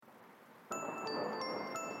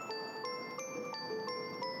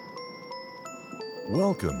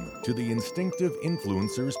Welcome to the Instinctive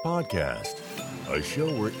Influencers Podcast, a show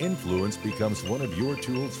where influence becomes one of your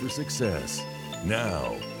tools for success.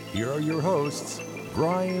 Now, here are your hosts,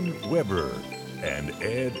 Brian Weber and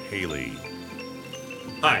Ed Haley.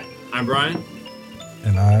 Hi, I'm Brian.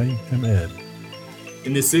 And I am Ed.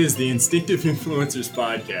 And this is the Instinctive Influencers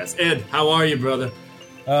Podcast. Ed, how are you, brother?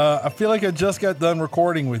 I feel like I just got done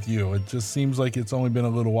recording with you. It just seems like it's only been a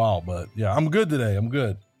little while, but yeah, I'm good today. I'm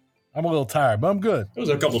good. I'm a little tired, but I'm good. It was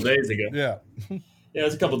a couple days ago. Yeah. Yeah, it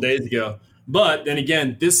was a couple days ago. But then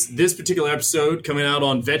again, this particular episode coming out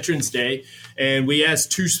on Veterans Day, and we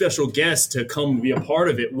asked two special guests to come be a part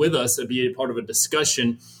of it with us and be a part of a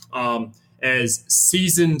discussion as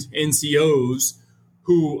seasoned NCOs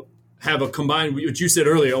who have a combined, what you said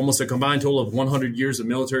earlier, almost a combined total of 100 years of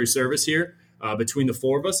military service here between the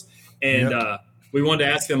four of us. And we wanted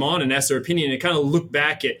to ask them on and ask their opinion and kind of look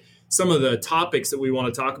back at some of the topics that we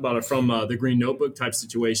want to talk about are from the Green Notebook type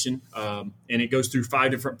situation. And it goes through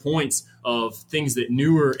 5 different points of things that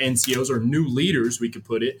newer NCOs or new leaders, we could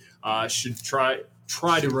put it, should try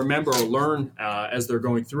to remember or learn as they're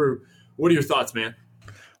going through. What are your thoughts, man?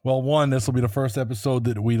 Well, one, this will be the first episode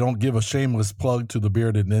that we don't give a shameless plug to the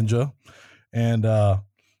Bearded Ninja. And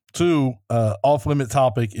two, off limit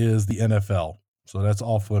topic is the NFL. So that's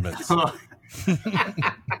off limits.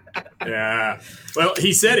 Yeah. Well,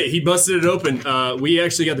 he said it. He busted it open. We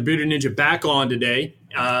actually got the Bearded Ninja back on today,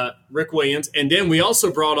 Rick Williams. And then we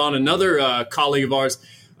also brought on another colleague of ours.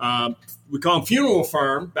 We call him Funeral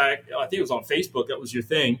Firm back. I think it was on Facebook. That was your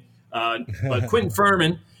thing. But Quentin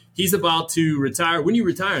Furman, he's about to retire. When are you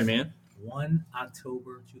retiring, man? 1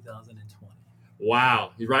 October 2020.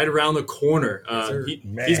 Wow. He's right around the corner.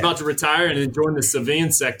 He's about to retire and then join the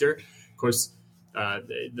civilian sector. Of course,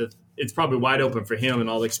 it's probably wide open for him and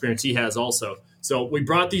all the experience he has also. So we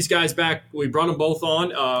brought these guys back. We brought them both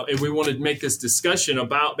on, and we wanted to make this discussion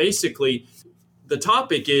about basically the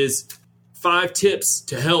topic is 5 tips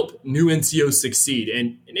to help new NCOs succeed.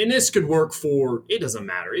 And this could work for, it doesn't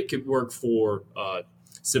matter. It could work for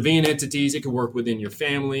civilian entities. It could work within your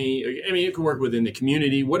family. I mean, it could work within the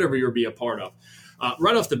community, whatever you'll be a part of.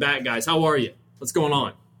 Right off the bat, guys, how are you? What's going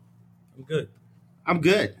on? I'm good. I'm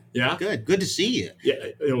good. Yeah? Good to see you. Yeah,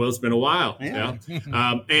 well, it's been a while. Yeah.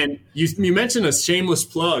 And you mentioned a shameless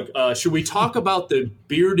plug. Should we talk about the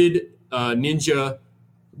Bearded Ninja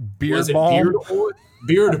Beard bomb?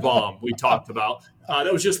 Beard bomb we talked about.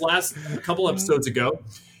 That was just a couple episodes ago.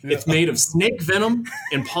 Yeah. It's made of snake venom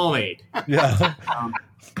and pomade. Yeah.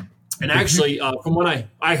 And actually, from what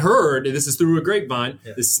I heard, this is through a grapevine,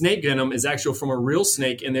 the snake venom is actually from a real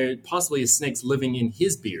snake, and there possibly is snakes living in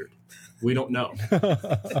his beard. We don't know.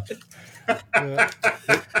 I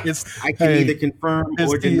can either confirm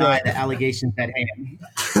or deny the allegations at hand.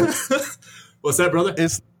 What's that, brother?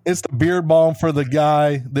 It's the beard balm for the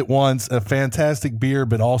guy that wants a fantastic beard,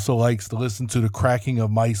 but also likes to listen to the cracking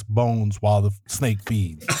of mice bones while the snake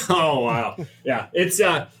feeds. Oh, wow. Yeah,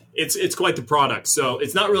 it's quite the product. So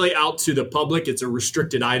it's not really out to the public. It's a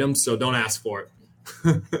restricted item, so don't ask for it.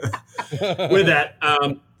 With that,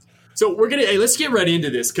 so let's get right into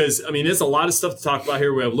this because, I mean, there's a lot of stuff to talk about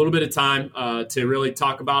here. We have a little bit of time to really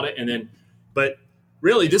talk about it. But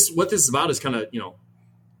really what this is about is kind of,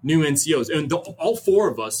 new NCOs. And all 4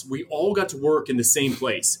 of us, we all got to work in the same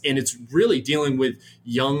place. And it's really dealing with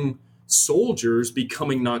young soldiers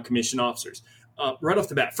becoming non-commissioned officers. Right off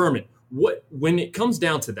the bat, Furman, when it comes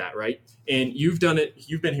down to that, right? And you've done it,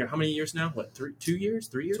 you've been here how many years now? What, 2 years,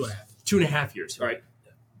 3 years? 2.5 years, right?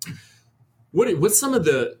 What's some of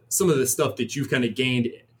the stuff that you've kind of gained?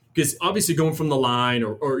 Because obviously going from the line,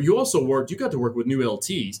 or you also you got to work with new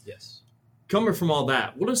LTs. Yes. Coming from all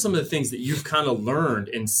that, what are some of the things that you've kind of learned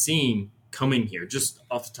and seen coming here, just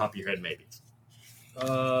off the top of your head, maybe?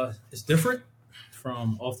 It's different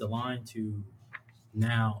from off the line to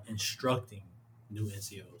now instructing new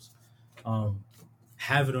NCOs.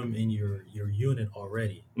 Having them in your unit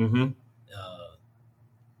already. Mm-hmm.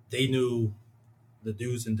 They knew the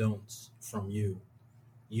do's and don'ts from you.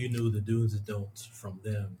 You knew the do's and don'ts from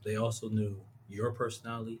them. They also knew your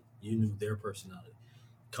personality. You knew their personality.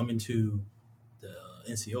 Coming to the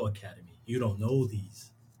NCO Academy, you don't know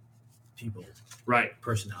these people, right?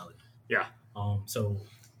 Personality. Yeah. So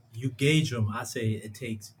you gauge them. I say it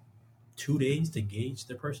takes 2 days to gauge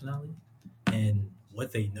their personality and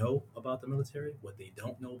what they know about the military, what they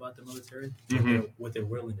don't know about the military, what they're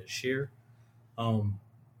willing to share, and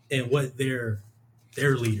what their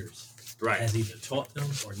leaders has either taught them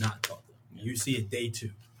or not taught them. You see it day 2.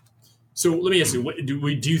 So let me ask you: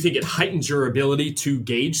 do you think it heightens your ability to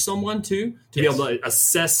gauge someone to be able to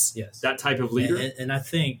assess that type of leader? And I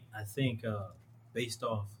think based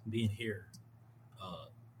off being here,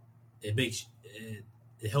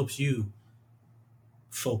 it helps you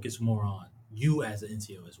focus more on you as an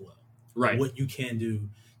NCO as well. Right. What you can do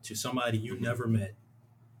to somebody you never met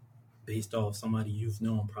based off somebody you've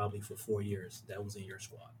known probably for 4 years that was in your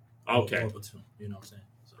squad. Okay. Or platoon, you know what I'm saying?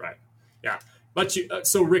 So. Right. Yeah. But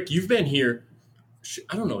so Rick, you've been here.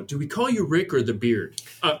 I don't know. Do we call you Rick or the Beard?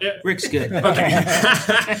 Rick's good.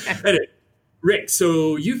 Okay. Rick,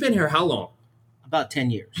 so you've been here how long? About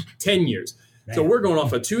 10 years. 10 years. Man. So we're going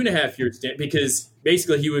off a 2.5 year stint because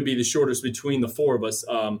basically he would be the shortest between the four of us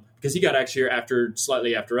because he got actually here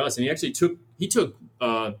slightly after us, and he actually took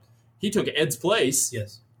Ed's place.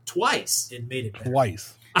 Yes. Twice. It made it better.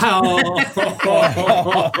 Twice. Oh.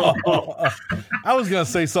 I was gonna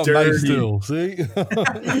say something nice too. See,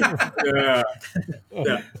 yeah.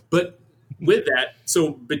 But with that,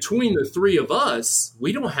 so between the three of us,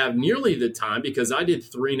 we don't have nearly the time because I did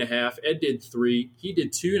 3.5, Ed did 3, he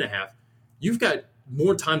did 2.5. You've got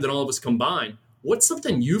more time than all of us combined. What's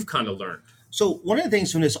something you've kind of learned? So one of the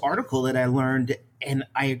things from this article that I learned, and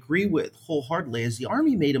I agree with wholeheartedly, is the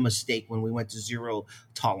Army made a mistake when we went to zero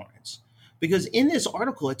tolerance. Because in this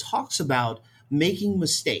article, it talks about making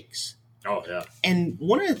mistakes. Oh, yeah. And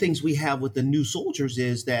one of the things we have with the new soldiers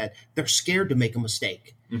is that they're scared to make a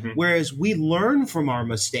mistake. Mm-hmm. Whereas we learn from our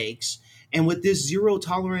mistakes. And with this zero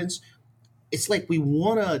tolerance, it's like we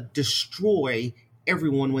want to destroy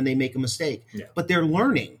everyone when they make a mistake. Yeah. But they're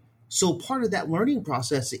learning. So part of that learning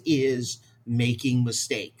process is making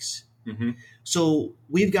mistakes. Mm-hmm. So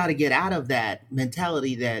we've got to get out of that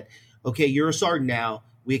mentality that, okay, you're a sergeant now.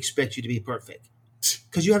 We expect you to be perfect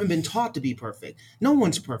because you haven't been taught to be perfect. No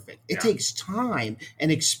one's perfect. It takes time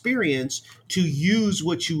and experience to use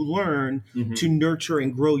what you learn to nurture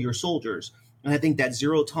and grow your soldiers. And I think that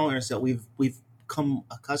zero tolerance that we've come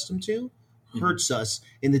accustomed to hurts us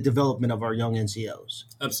in the development of our young NCOs.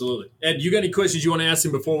 Absolutely. Ed, you got any questions you want to ask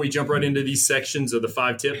him before we jump right into these sections of the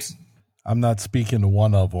 5 tips? I'm not speaking to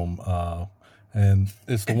one of them. And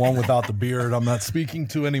it's the one without the beard I'm not speaking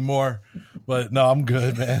to anymore. But no, I'm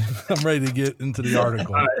good, man. I'm ready to get into the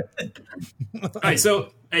article. All right.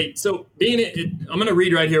 So being I'm going to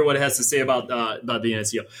read right here what it has to say about the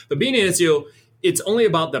NCO. But being an NCO, it's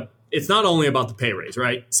not only about the pay raise,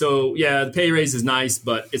 right? So yeah, the pay raise is nice,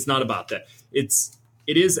 but it's not about that. It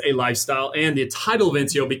is a lifestyle, and the title of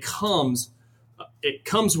NCO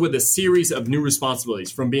comes with a series of new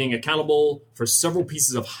responsibilities, from being accountable for several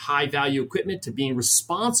pieces of high-value equipment to being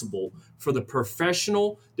responsible for the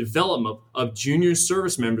professional development of junior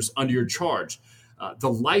service members under your charge.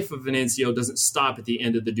 The life of an NCO doesn't stop at the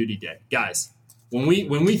end of the duty day. Guys, when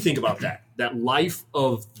we think about that life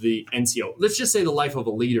of the NCO, let's just say the life of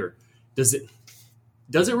a leader, does it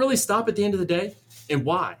really stop at the end of the day? And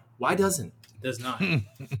why? Why doesn't it? It does not.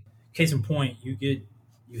 Case in point, you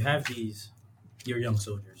have your young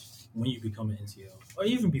soldiers when you become an NCO, or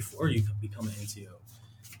even before you become an NCO,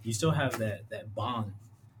 you still have that bond,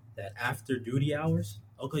 that after duty hours.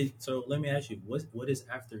 Okay, so let me ask you, what is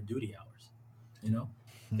after duty hours? You know,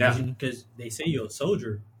 because they say you're a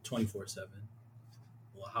soldier 24/7.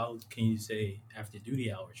 Well, how can you say after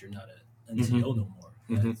duty hours you're not an NCO no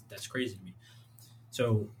more? That's crazy to me.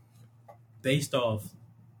 So, based off,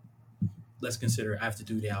 let's consider after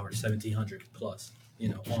duty hours 1700 plus.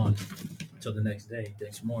 On till the next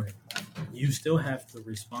morning, you still have the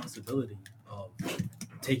responsibility of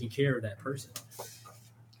taking care of that person.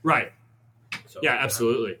 Right. So, yeah,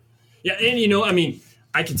 absolutely. Yeah. And,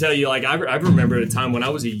 I can tell you, like, I remember a time when I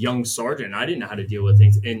was a young sergeant, I didn't know how to deal with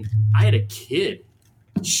things. And I had a kid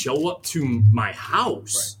show up to my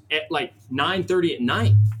house at like 9:30 at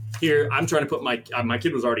night. Here, I'm trying to put my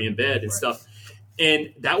kid was already in bed and stuff.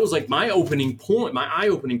 And that was like my eye-opening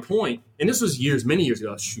point. And this was many years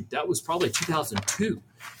ago. Shoot, that was probably 2002.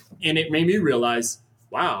 And it made me realize,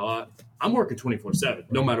 wow, I'm working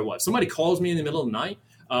 24/7, no matter what. If somebody calls me in the middle of the night.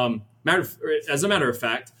 As a matter of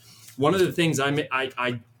fact, one of the things I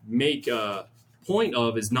make a point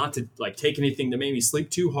of is not to like take anything that made me sleep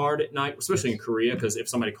too hard at night, especially in Korea, because if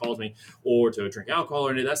somebody calls me, or to drink alcohol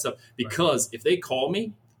or any of that stuff, because if they call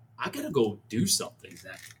me, I got to go do something.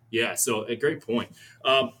 Exactly. Yeah, so a great point.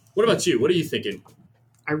 What about you? What are you thinking?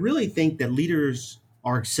 I really think that leaders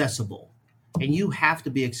are accessible, and you have to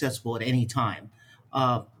be accessible at any time.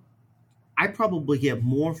 I probably get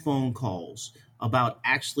more phone calls about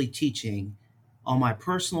actually teaching on my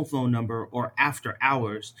personal phone number or after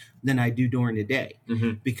hours than I do during the day,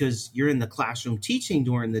 because you're in the classroom teaching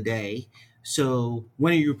during the day. So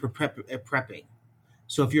when are you prepping?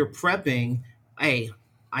 So if you're prepping, hey,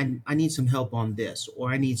 I need some help on this, or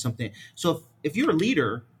I need something. So if you're a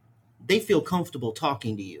leader, they feel comfortable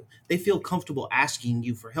talking to you. They feel comfortable asking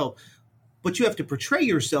you for help. but you have to portray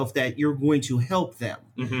yourself that you're going to help them.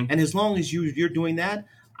 And as long as you're doing that,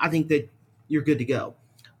 I think that you're good to go.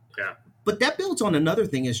 Yeah. But that builds on another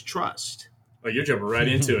thing is trust. Oh, you're jumping right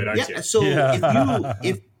into it, aren't you? So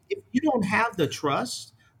if you don't have the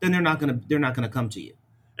trust, then they're not gonna come to you.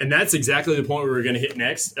 And that's exactly the point we're going to hit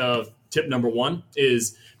next. Tip number 1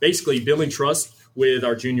 is basically building trust with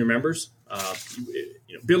our junior members.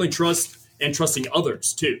 Building trust and trusting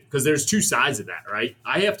others too, because there's two sides of that, right?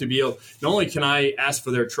 I have to be able. Not only can I ask for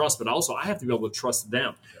their trust, but also I have to be able to trust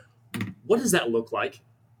them. What does that look like?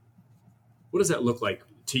 What does that look like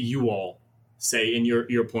to you all? Say in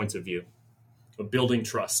your points of view of building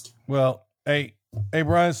trust. Well, hey,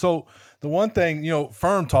 Brian. So the one thing,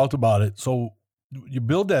 Firm talked about it. So you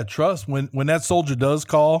build that trust when that soldier does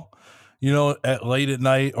call, at late at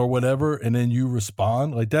night or whatever, and then you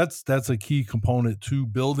respond. Like that's a key component to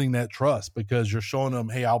building that trust, because you're showing them,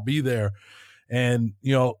 hey, I'll be there. And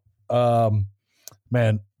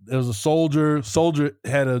man, there was a soldier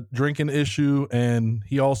had a drinking issue, and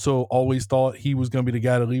he also always thought he was going to be the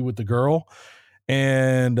guy to leave with the girl.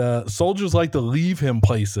 And soldiers like to leave him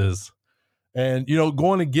places. And,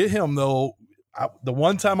 going to get him, though, the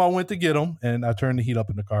one time I went to get him, and I turned the heat up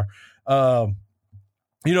in the car,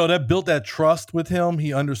 that built that trust with him.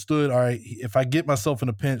 He understood, all right, if I get myself in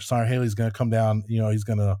a pinch, Sergeant Haley's going to come down, he's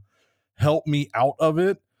going to help me out of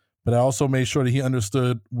it. But I also made sure that he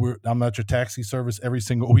understood I'm not your taxi service every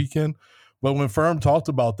single weekend. But when Firm talked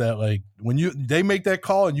about that, like when they make that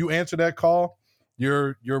call and you answer that call,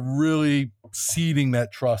 you're really seeding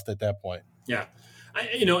that trust at that point. Yeah.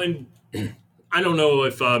 And I don't know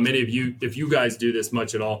if many of you, if you guys do this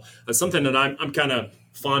much at all. Something that I'm kind of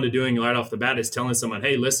fond of doing right off the bat is telling someone,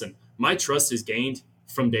 hey, listen, my trust is gained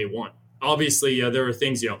from day one. Obviously, there are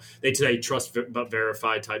things, they say trust but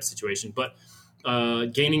verify type situation. But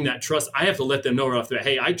gaining that trust, I have to let them know right off the bat,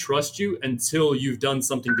 hey, I trust you until you've done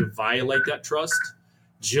something to violate that trust.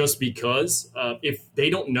 Just because if they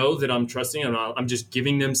don't know that I'm trusting them, I'm just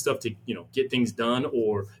giving them stuff to, get things done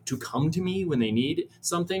or to come to me when they need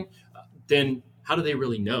something, then how do they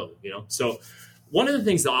really know, So one of the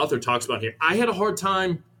things the author talks about here, I had a hard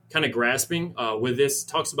time kind of grasping with this,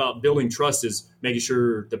 talks about building trust is making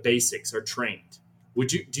sure the basics are trained. What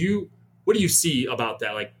do you see about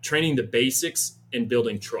that? Like training the basics and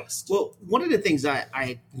building trust? Well, one of the things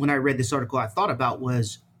I when I read this article, I thought about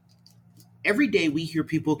was every day we hear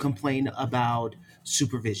people complain about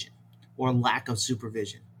supervision or lack of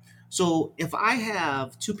supervision. So if I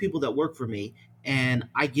have two people that work for me and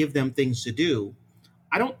I give them things to do,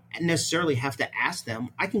 I don't necessarily have to ask them.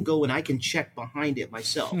 I can go and I can check behind it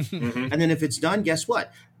myself. And then if it's done, guess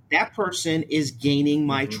what? That person is gaining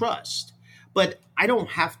my trust. But I don't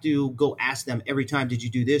have to go ask them every time, did you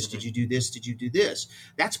do this? Did you do this? Did you do this?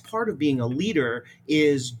 That's part of being a leader,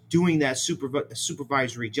 is doing that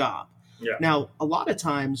supervisory job. Yeah. Now, a lot of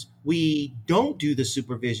times we don't do the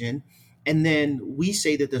supervision, and then we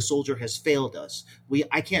say that the soldier has failed us.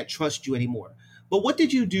 I can't trust you anymore. But what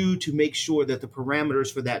did you do to make sure that the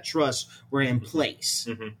parameters for that trust were in place?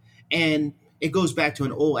 And it goes back to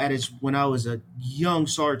an old adage when I was a young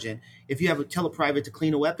sergeant. If you tell a private to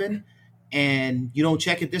clean a weapon and you don't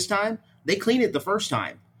check it this time, they clean it the first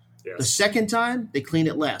time. Yes. The second time, they clean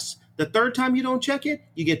it less. The third time you don't check it,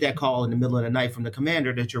 you get that call in the middle of the night from the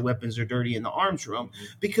commander that your weapons are dirty in the arms room,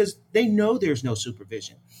 because they know there's no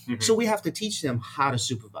supervision. So we have to teach them how to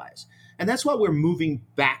supervise. And that's why we're moving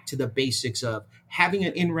back to the basics of having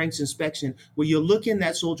an in-ranks inspection where you look in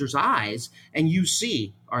that soldier's eyes and you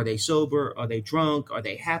see, are they sober? Are they drunk? Are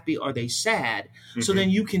they happy? Are they sad? So then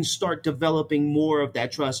you can start developing more of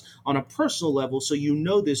that trust on a personal level, so you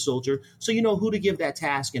know this soldier, so you know who to give that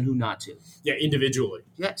task and who not to. Yeah, individually.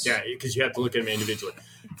 Yes. Yeah, because you have to look at them individually.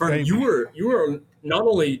 Vernon, you were not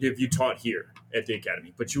only have you taught here at the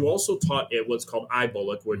academy, but you also taught at what's called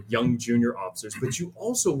IBOLC with young junior officers, but you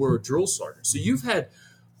also were a drill sergeant. So you've had,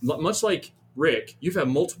 much like Rick, you've had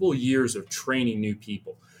multiple years of training new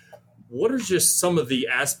people. What are just some of the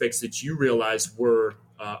aspects that you realized were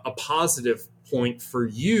a positive point for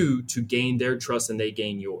you to gain their trust and they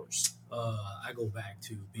gain yours? I go back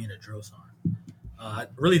to being a drill sergeant. I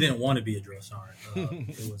really didn't want to be a drill sergeant.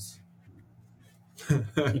 It was,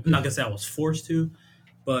 I'm not gonna say I was forced to,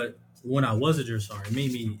 but when I was a drill sergeant,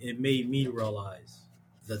 it made me realize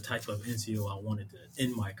the type of NCO I wanted to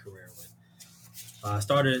end my career with. I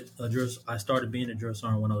started being a drill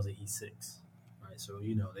sergeant when I was an E6. Right, so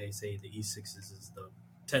they say the E6 is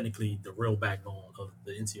technically the real backbone of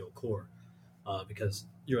the NCO Corps, because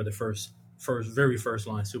you're the very first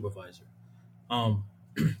line supervisor. When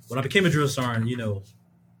I became a drill sergeant,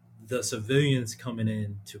 the civilians coming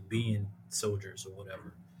in to being soldiers or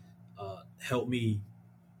whatever, help me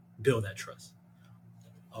build that trust,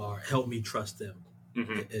 or help me trust them,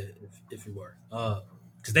 if you were.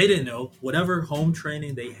 Because they didn't know whatever home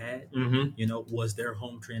training they had, was their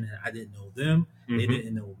home training. I didn't know them. They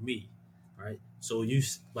didn't know me, right? So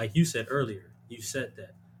like you said earlier, you said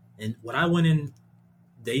that. And when I went in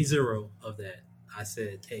day 0 of that, I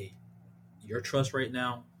said, hey, your trust right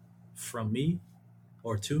now from me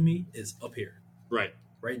or to me is up here. Right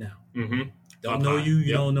now. Don't know you,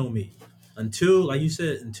 you don't know me. Until, like you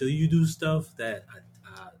said, until you do stuff that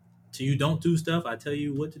till you don't do stuff I tell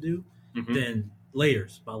you what to do, then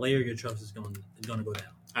by layer your trust is going to go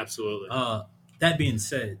down. Absolutely. That being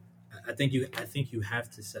said, I think you have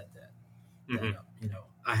to set that up.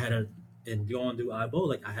 I had and going through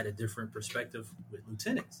IBO, I had a different perspective with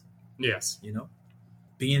lieutenants. Yes.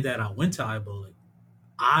 Being that I went to IBO,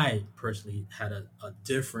 I personally had a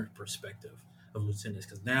different perspective of lieutenants,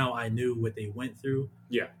 because now I knew what they went through.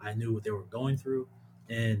 Yeah. I knew what they were going through.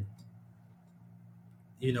 And,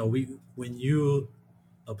 when you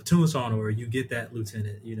a platoon sergeant or you get that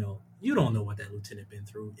lieutenant, you don't know what that lieutenant been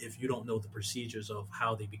through if you don't know the procedures of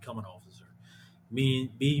how they become an officer.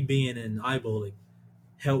 Me being in IBO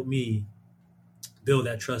helped me build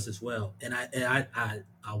that trust as well. And I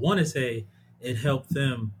want to say it helped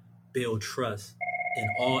them build trust in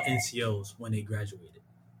all NCOs when they graduated.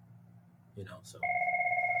 So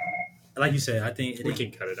like you said, I think we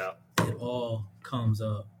can cut it out. It all comes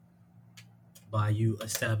up by you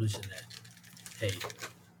establishing that, hey,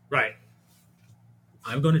 right,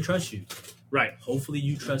 I'm going to trust you. Right. Hopefully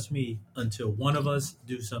you trust me until one of us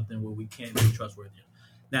do something where we can't be trustworthy.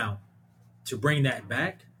 Now, to bring that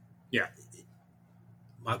back,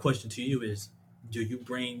 my question to you is,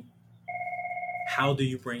 how do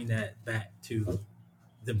you bring that back to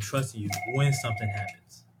them trusting you when something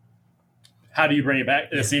happens? How do you bring it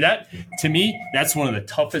back? See that? To me, that's one of the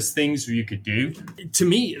toughest things you could do. To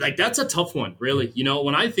me, that's a tough one, really.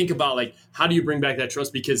 When I think about how do you bring back that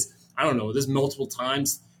trust? Because I don't know, there's multiple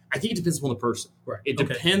times. I think it depends upon the person. Right. It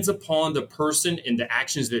depends upon the person and the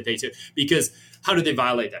actions that they took. Because how did they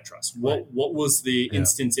violate that trust? What was the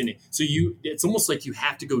instance in it? So it's almost like you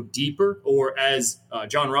have to go deeper, or as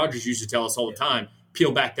John Rogers used to tell us all the time,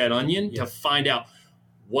 peel back that onion to find out,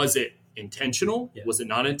 was it intentional? Yeah. Was it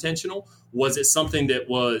not intentional? Was it something that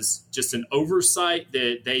was just an oversight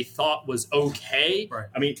that they thought was okay? Right.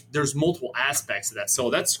 I mean, there's multiple aspects of that. So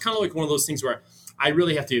that's kind of like one of those things where I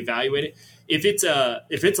really have to evaluate it. If it's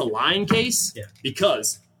a lying case,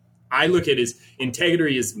 because I look at it as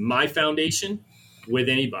integrity is my foundation with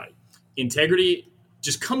anybody. Integrity,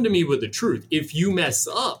 just come to me with the truth. If you mess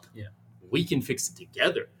up, we can fix it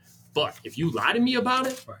together. But if you lie to me about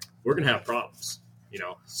it, we're going to have problems.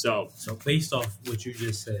 So based off what you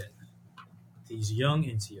just said, these young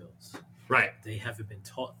NCOs, they haven't been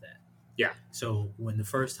taught that. Yeah. So when the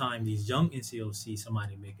first time these young NCOs see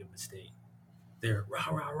somebody make a mistake, they're rah,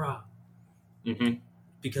 rah, rah.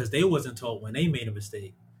 Because they wasn't taught when they made a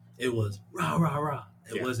mistake. It was rah, rah, rah.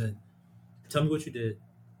 It wasn't, tell me what you did,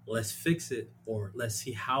 let's fix it, or let's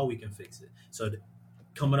see how we can fix it. So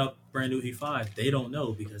coming up brand new E5, they don't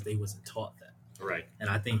know because they wasn't taught that. Right. And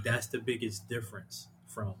I think that's the biggest difference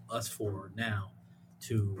from us four now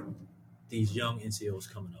to these young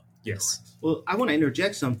NCOs coming up. Yes. Well, I want to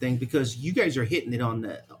interject something because you guys are hitting it on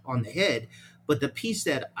the head. But the piece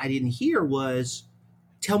that I didn't hear was,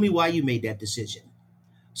 tell me why you made that decision.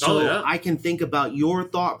 So I can think about your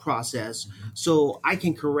thought process. So I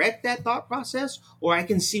can correct that thought process, or I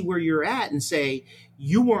can see where you're at and say,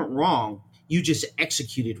 you weren't wrong. You just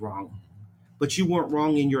executed wrong. But you weren't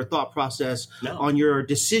wrong in your thought process, on your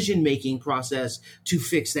decision-making process to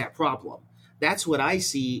fix that problem. That's what I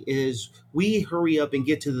see is we hurry up and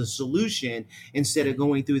get to the solution instead of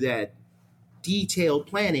going through that detailed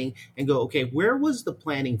planning and go, okay, where was the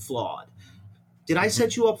planning flawed? Did I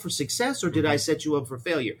set you up for success or did I set you up for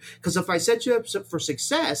failure? Because if I set you up for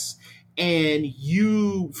success and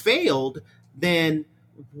you failed, then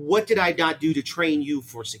what did I not do to train you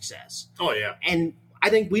for success? Oh, yeah. And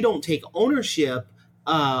I think we don't take ownership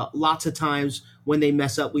lots of times when they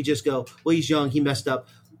mess up. We just go, well, he's young, he messed up,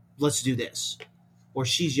 let's do this. Or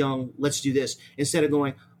she's young, let's do this. Instead of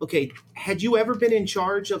going, okay, had you ever been in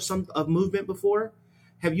charge of movement before?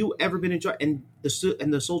 Have you ever been in charge? And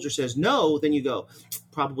the soldier says no, then you go,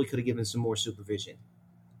 probably could have given some more supervision.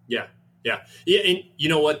 Yeah. And you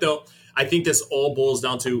know what, though? I think this all boils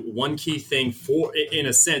down to one key thing for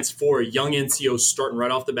a young NCO starting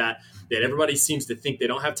right off the bat that everybody seems to think they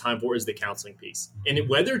don't have time for is the counseling piece. And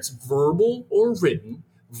whether it's verbal or written,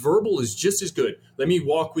 verbal is just as good. Let me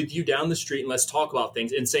walk with you down the street and let's talk about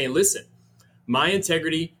things and saying, listen, my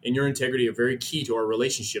integrity and your integrity are very key to our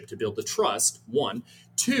relationship to build the trust. 1,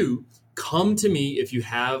 2, come to me if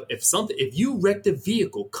you wrecked a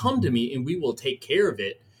vehicle, come to me and we will take care of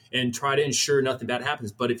it and try to ensure nothing bad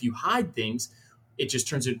happens. But if you hide things, it just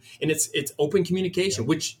turns into, and it's open communication,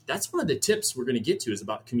 which that's one of the tips we're going to get to is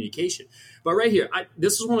about communication. But right here,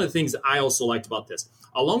 this is one of the things that I also liked about this.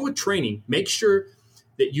 Along with training, make sure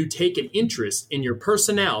that you take an interest in your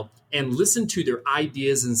personnel and listen to their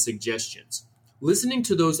ideas and suggestions. Listening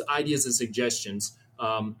to those ideas and suggestions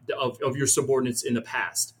of your subordinates in the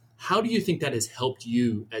past, how do you think that has helped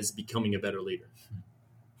you as becoming a better leader?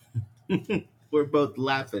 We're both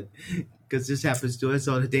laughing because this happens to us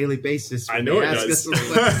on a daily basis. I know it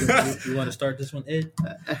does. You want to start this one, Ed?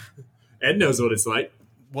 Ed knows what it's like.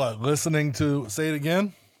 What, listening to, say it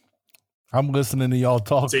again? I'm listening to y'all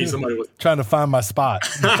talk, trying to find my spot.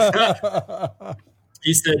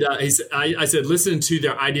 He said, I said, listen to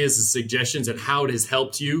their ideas and suggestions and how it has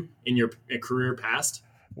helped you in your career past.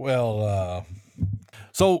 Well,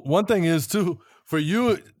 so one thing is too, for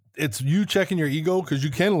you, it's you checking your ego because you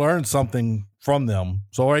can learn something from them.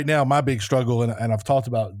 So right now, my big struggle, and I've talked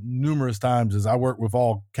about numerous times, is I work with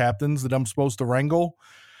all captains that I'm supposed to wrangle.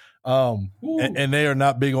 And they are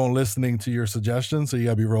not big on listening to your suggestions. So you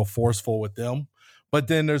gotta be real forceful with them. But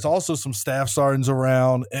then there's also some staff sergeants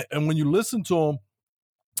around. And when you listen to them,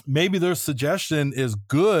 maybe their suggestion is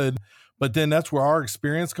good, but then that's where our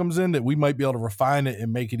experience comes in, that we might be able to refine it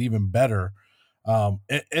and make it even better. And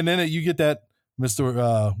then you get that,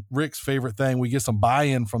 Mr. Rick's favorite thing, we get some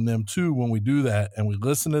buy-in from them too when we do that, and we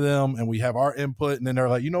listen to them and we have our input, and then they're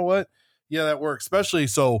like, you know what? Yeah, that works. Especially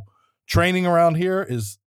so training around here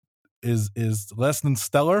is less than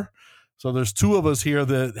stellar. So there's 2 of us here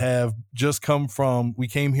that have just we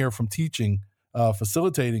came here from teaching,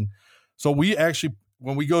 facilitating. So we actually,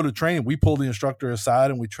 when we go to training, we pull the instructor aside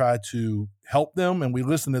and we try to help them and we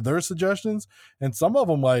listen to their suggestions. And some of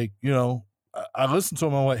them, like, I listen to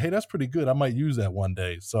them, I'm like, hey, that's pretty good. I might use that one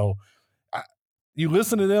day. So you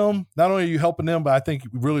listen to them, not only are you helping them, but I think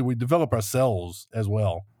really we develop ourselves as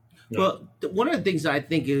well. Well, one of the things I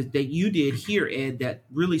think is that you did here, Ed, that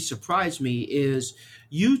really surprised me is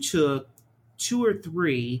you took 2 or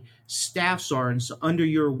 3 staff sergeants under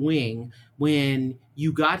your wing when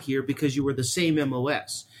you got here because you were the same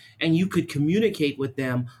MOS. And you could communicate with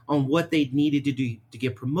them on what they needed to do to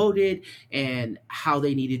get promoted and how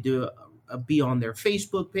they needed to be on their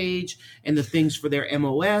Facebook page and the things for their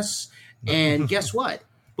MOS. And guess what?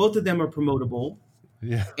 Both of them are promotable.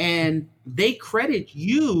 Yeah. And they credit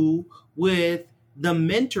you with the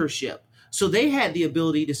mentorship. So they had the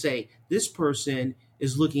ability to say, this person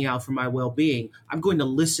is looking out for my well-being. I'm going to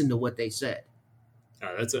listen to what they said.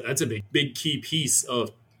 That's a big key piece of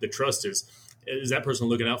the trust is that person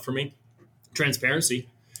looking out for me? Transparency,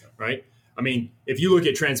 right? I mean, if you look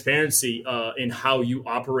at transparency in how you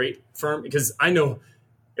operate Firm, because I know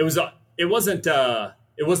it was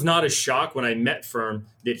not a shock when I met Firm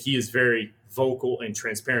that he is very vocal and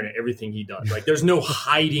transparent at everything he does. Like, there's no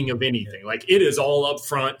hiding of anything. Like, it is all up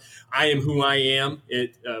front. I am who I am.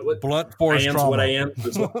 Blunt force trauma. What I am.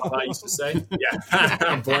 That's what I used to say.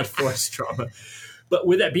 Yeah, blunt force trauma. But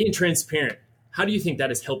with that being transparent, how do you think that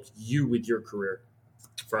has helped you with your career,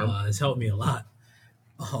 Firm? It's helped me a lot.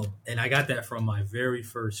 And I got that from my very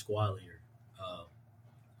first squad leader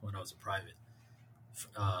when I was a private.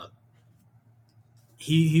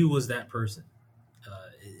 He was that person.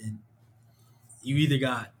 You either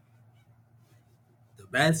got the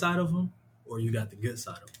bad side of him or you got the good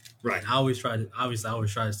side of him. Right. And I always try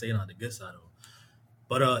to stay on the good side of him.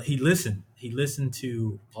 But he listened. He listened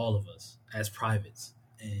to all of us as privates.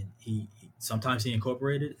 And he sometimes he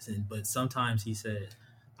incorporated it, but sometimes he said,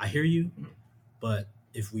 I hear you, but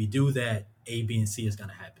if we do that, A, B, and C is going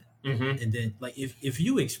to happen. Mm-hmm. And then, like, if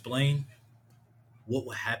you explain what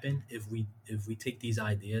would happen if we take these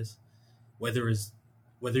ideas, whether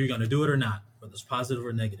you're going to do it or not, whether it's positive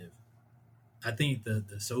or negative, I think the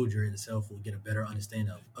soldier itself will get a better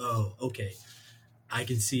understanding of, oh, okay, I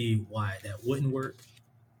can see why that wouldn't work,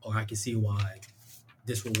 or I can see why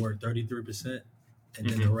this will work 33%, and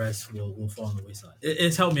then the rest will fall on the wayside.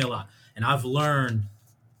 It's helped me a lot. And I've learned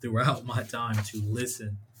throughout my time to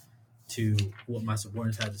listen to what my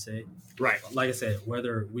subordinates had to say. Right. Like I said,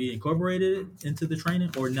 whether we incorporated it into the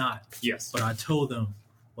training or not. Yes. But I told them,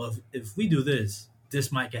 well, if we do this,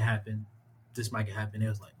 this might get happen. This might get happen. It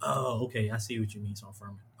was like, oh, okay, I see what you mean, Sergeant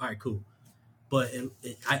Furman. All right, cool. But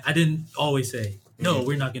I didn't always say, no,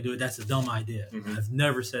 we're not going to do it. That's a dumb idea. Mm-hmm. I've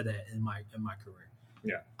never said that in my career.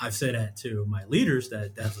 Yeah. I've said that to my leaders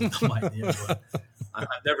that's a dumb idea, but I've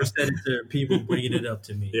never said it to people bringing it up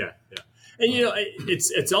to me. Yeah, yeah. And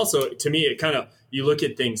it's also, to me, it kind of, you look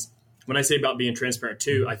at things when I say about being transparent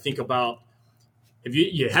too. I think about if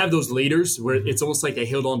you have those leaders where it's almost like they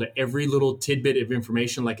held on to every little tidbit of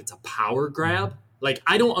information like it's a power grab. Like,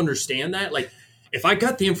 I don't understand that. Like, if I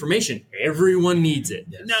got the information, everyone needs it.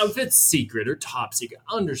 Yes. Now, if it's secret or top secret,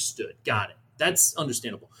 understood, got it. That's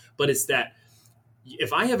understandable. But it's that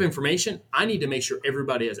if I have information, I need to make sure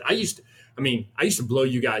everybody has it. I used to blow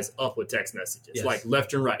you guys up with text messages, Yes. like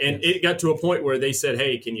left and right. And it got to a point where they said,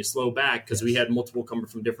 hey, can you slow back? Because we had multiple coming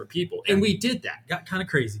from different people. And we did that. Got kind of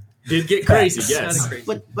crazy. Did get crazy, Kinda yes. crazy.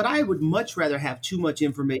 But I would much rather have too much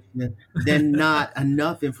information than not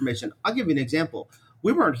enough information. I'll give you an example.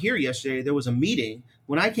 We weren't here yesterday. There was a meeting.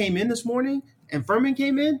 When I came in this morning and Furman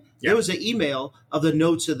came in, there was an email of the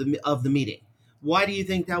notes of the meeting. Why do you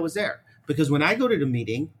think that was there? Because when I go to the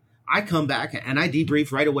meeting, I come back and I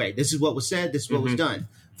debrief right away. This is what was said. This is what was done.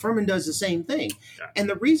 Furman does the same thing. Yeah. And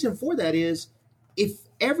the reason for that is if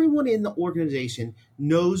everyone in the organization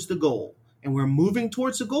knows the goal and we're moving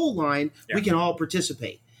towards the goal line, we can all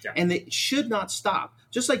participate. Yeah. And it should not stop.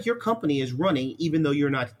 Just like your company is running, even though you're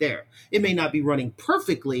not there. It may not be running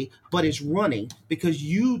perfectly, but it's running because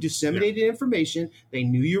you disseminated information. They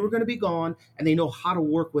knew you were going to be gone, and they know how to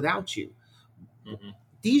work without you.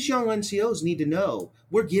 These young NCOs need to know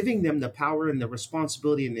we're giving them the power and the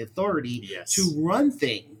responsibility and the authority to run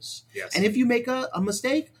things. Yes. And if you make a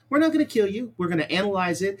mistake, we're not going to kill you. We're going to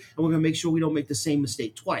analyze it, and we're going to make sure we don't make the same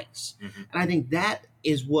mistake twice. And I think that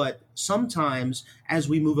is what sometimes as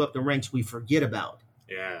we move up the ranks, we forget about.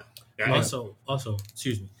 Yeah. Also,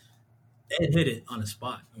 excuse me. Ed hit it on the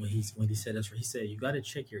spot when he said that's right. He said you got to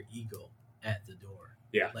check your ego at the door.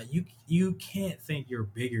 Yeah. Like you can't think you're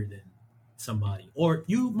bigger than somebody, or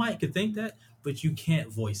you might could think that, but you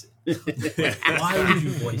can't voice it. Why would you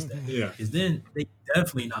voice that? Yeah. Because then they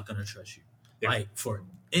definitely not going to trust you, like for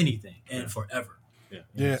anything and forever.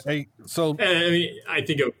 Yeah. Hey, so I mean, I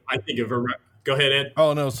think of a. Go ahead, Ed.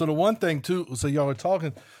 oh no. So the one thing too. So y'all were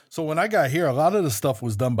talking. So when I got here, a lot of the stuff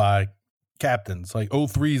was done by captains, like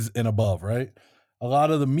 03s and above, right? A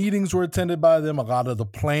lot of the meetings were attended by them. A lot of the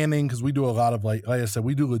planning, because we do a lot of like I said,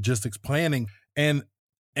 we do logistics planning, and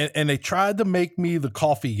they tried to make me the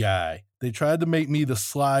coffee guy. They tried to make me the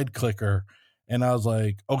slide clicker, and I was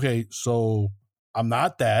like, okay, so I'm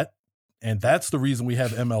not that, and that's the reason we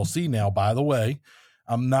have MLC now. By the way,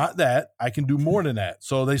 I'm not that. I can do more than that.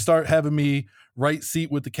 So they start having me right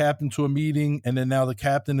seat with the captain to a meeting, and then now the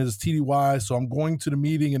captain is TDY. So I'm going to the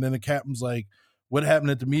meeting, and then the captain's like, what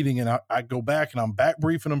happened at the meeting? And I go back, and I'm back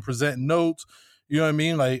briefing them, presenting notes. You know what I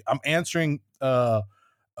mean? Like, I'm answering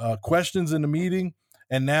questions in the meeting,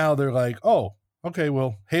 and now they're like, oh, okay,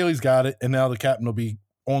 well, Haley's got it, and now the captain will be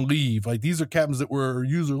on leave. Like, these are captains that were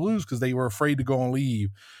use or lose because they were afraid to go on leave,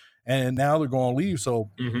 and now they're going on leave. So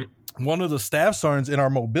one of the staff sergeants in our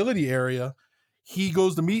mobility area, he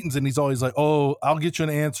goes to meetings and he's always like, oh, I'll get you an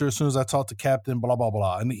answer as soon as I talk to captain, blah, blah,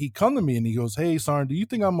 blah. And he come to me and he goes, hey, Sergeant, do you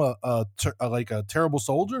think I'm a terrible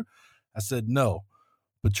soldier? I said, no,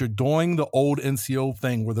 but you're doing the old NCO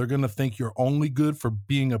thing where they're going to think you're only good for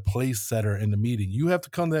being a place setter in the meeting. You have to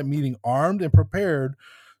come to that meeting armed and prepared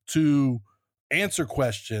to answer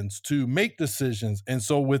questions, to make decisions. And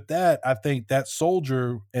so with that, I think that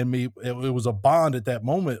soldier and me, it was a bond at that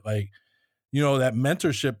moment. Like, you know, that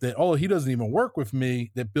mentorship that, oh, he doesn't even work with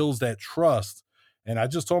me, that builds that trust. And I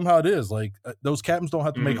just told him how it is. Like, those captains don't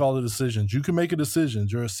have to make all the decisions. You can make a decision.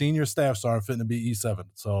 You're a senior staff sergeant fitting to be E7.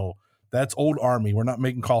 So that's old Army. We're not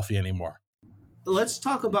making coffee anymore. Let's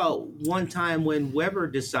talk about one time when Weber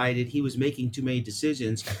decided he was making too many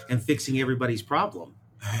decisions and fixing everybody's problem.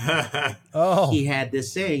 Oh, He had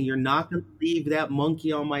this saying, you're not going to leave that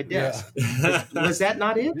monkey on my desk. Was that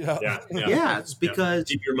not it? yeah. Yeah, it's because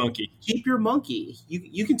Keep your monkey. keep your monkey.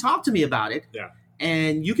 You can talk to me about it. Yeah.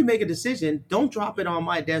 And you can make a decision. Don't drop it on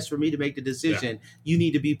my desk for me to make the decision. You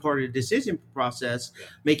need to be part of the decision process,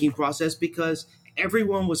 making process, because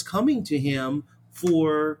everyone was coming to him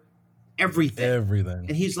for everything.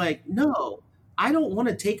 And he's like, no, I don't want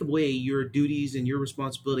to take away your duties and your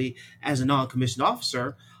responsibility as a non-commissioned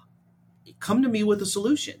officer. Come to me with a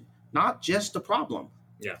solution, not just a problem.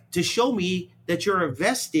 Yeah. To show me that you're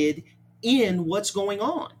invested in what's going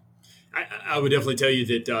on. I would definitely tell you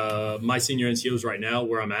that my senior NCOs right now,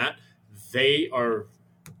 where I'm at,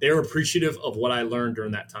 they're appreciative of what I learned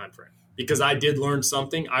during that time frame. Because I did learn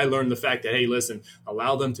something. I learned the fact that, hey, listen,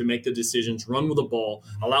 allow them to make the decisions, run with the ball,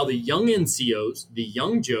 allow the young NCOs, the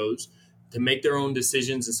young Joes, to make their own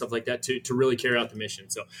decisions and stuff like that to really carry out the mission.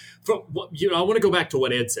 So, I want to go back to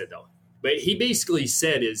what Ed said, though. But he basically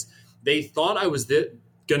said is they thought I was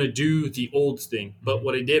going to do the old thing. But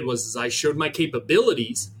what I did was I showed my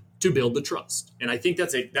capabilities to build the trust. And I think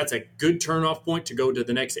that's a good turnoff point to go to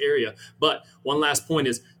the next area. But one last point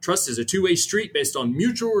is trust is a two-way street based on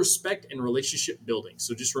mutual respect and relationship building.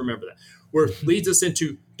 So just remember that. Where it leads us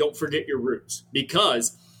into don't forget your roots.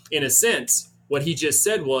 Because in a sense, what he just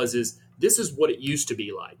said is this is what it used to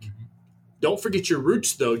be like. Don't forget your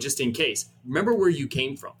roots, though, just in case. Remember where you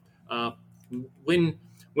came from. When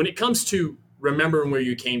it comes to remembering where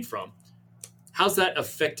you came from, how's that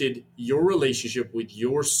affected your relationship with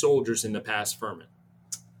your soldiers in the past, Furman?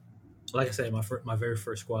 Like I said, my very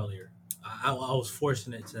first squad leader, I was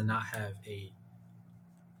fortunate to not have a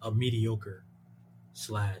mediocre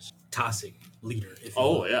 / toxic leader. If you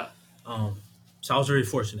will. Yeah. So I was very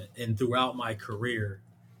fortunate, and throughout my career,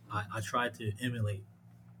 I tried to emulate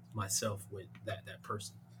myself with that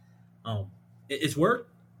person. It's worked,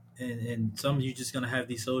 and some of you just gonna have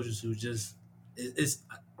these soldiers who just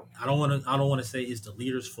I don't want to say it's the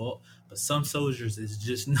leader's fault, but some soldiers is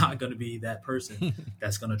just not going to be that person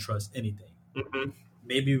that's going to trust anything. Mm-hmm.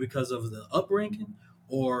 Maybe because of the upbringing,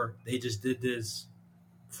 or they just did this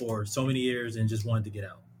for so many years and just wanted to get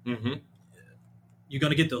out. Mm-hmm. You're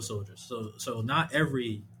going to get those soldiers. So not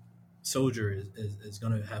every soldier is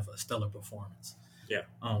going to have a stellar performance. Yeah.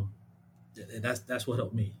 That's what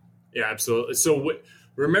helped me. Yeah, absolutely. So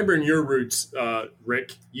remembering your roots,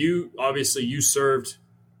 Rick, you served.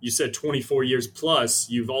 You said 24 years plus.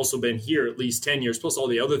 You've also been here at least 10 years, plus all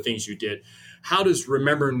the other things you did. How does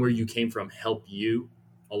remembering where you came from help you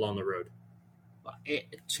along the road?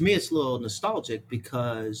 To me, it's a little nostalgic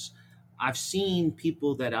because I've seen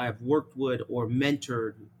people that I've worked with or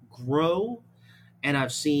mentored grow, and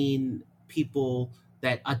I've seen people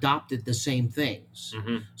that adopted the same things.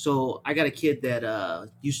 Mm-hmm. So I got a kid that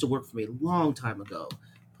used to work for me a long time ago,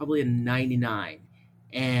 probably in '99,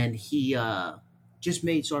 and he just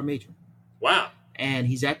made Sergeant Major. Wow. And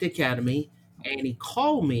he's at the academy, and he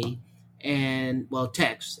called me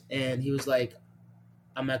text, and he was like,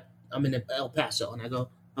 I'm in El Paso. And I go,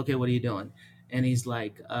 okay, what are you doing? And he's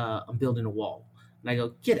like, I'm building a wall. And I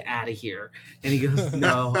go, get out of here. And he goes,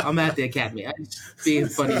 no, I'm at the academy. I'm just being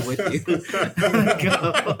funny with you. I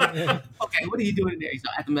go, okay, what are you doing there? He's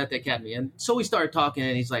like, I'm at the academy. And so we started talking,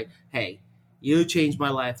 and he's like, hey, you changed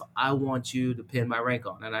my life. I want you to pin my rank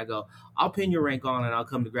on. And I go, I'll pin your rank on and I'll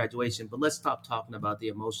come to graduation, but let's stop talking about the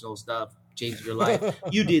emotional stuff, changing your life.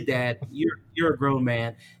 You did that. You're a grown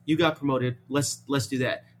man. You got promoted. Let's do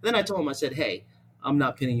that. Then I told him, I said, hey, I'm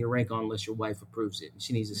not pinning your rank on unless your wife approves it. And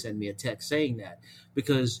she needs to send me a text saying that,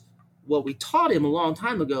 because what we taught him a long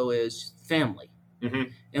time ago is family.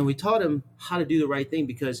 Mm-hmm. And we taught him how to do the right thing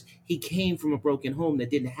because he came from a broken home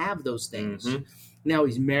that didn't have those things. Mm-hmm. Now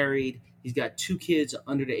he's married. He's got 2 kids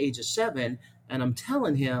under the age of 7. And I'm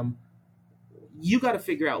telling him, you got to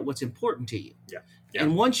figure out what's important to you. Yeah.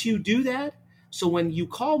 And once you do that, so when you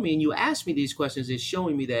call me and you ask me these questions, it's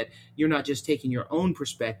showing me that you're not just taking your own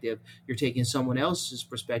perspective, you're taking someone else's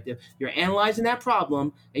perspective. You're analyzing that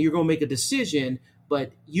problem and you're going to make a decision,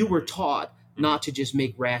 but you were taught not to just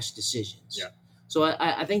make rash decisions. Yeah. So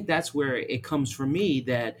I think that's where it comes from me,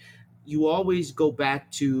 that you always go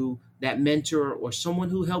back to that mentor or someone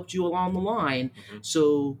who helped you along the line, mm-hmm.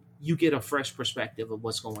 so you get a fresh perspective of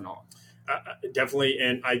what's going on. Definitely,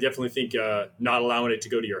 and I definitely think not allowing it to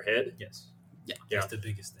go to your head. Yes. Yeah. That's the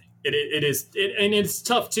biggest thing. It is, and it's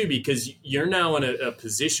tough too, because you're now in a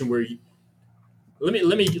position where let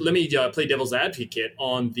me play devil's advocate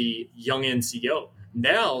on the young NCO.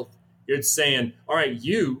 Now you're saying, all right,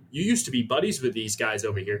 you used to be buddies with these guys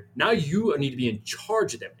over here. Now you need to be in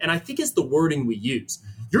charge of them, and I think it's the wording we use.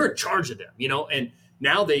 You're in charge of them, and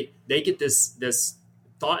now they get this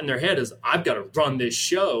thought in their head is, I've got to run this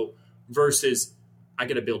show, versus I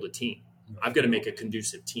got to build a team. I've got to make a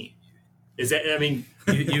conducive team. Is that, I mean,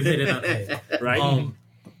 you hit it on the head, right?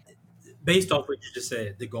 Based off what you just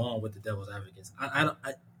said, to go on with the devil's advocates, I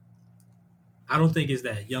don't think it's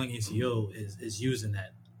that young NCO is using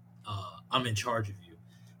that. I'm in charge of you.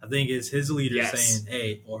 I think it's his leader saying,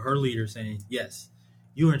 "Hey," or her leader saying, "Yes,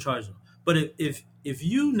 you're in charge of them." But if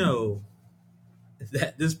you know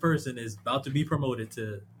that this person is about to be promoted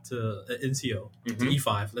to an NCO, mm-hmm. to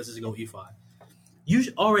E5, let's just go E5.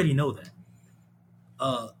 You already know that.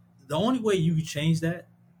 The only way you can change that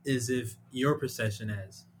is if your perception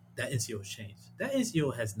as that NCO has changed. That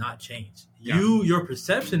NCO has not changed. Yeah. Your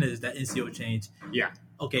perception is that NCO changed. Yeah.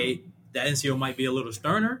 Okay, that NCO might be a little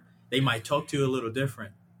sterner. They might talk to you a little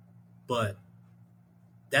different, but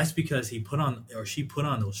that's because he put on or she put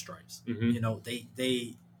on those stripes. Mm-hmm. They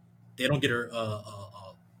don't get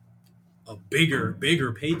a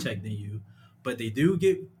bigger paycheck than you, but they do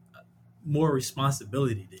get more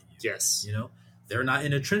responsibility than you. Yes. They're not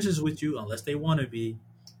in the trenches with you unless they want to be,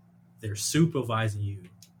 they're supervising you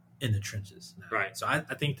in the trenches now. Right. So I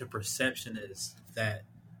think the perception is that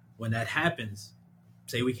when that happens,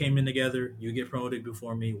 say we came in together, you get promoted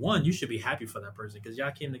before me. One, you should be happy for that person because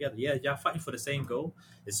y'all came together. Yeah, y'all fighting for the same goal.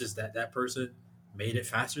 It's just that person made it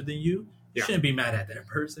faster than you. You shouldn't be mad at that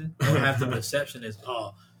person. Or have the perception is,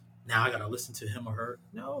 oh, now I got to listen to him or her.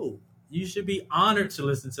 No, you should be honored to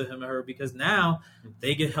listen to him or her because now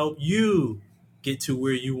they can help you get to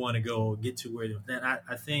where you want to go, get to where. And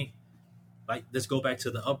I think, like, let's go back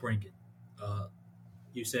to the upbringing.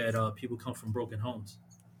 You said people come from broken homes.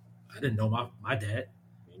 I didn't know my dad.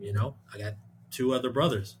 You know, I got 2 other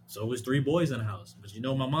brothers. So it was 3 boys in the house. But you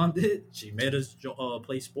know what my mom did? She made us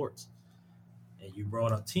play sports. And you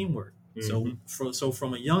brought up teamwork. Mm-hmm. So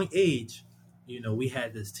from a young age, you know, we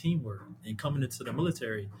had this teamwork. And coming into the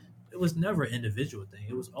military, it was never an individual thing.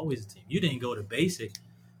 It was always a team. You didn't go to basic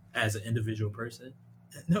as an individual person.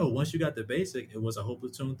 No, once you got the basic, it was a whole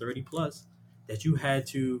platoon 30 plus that you had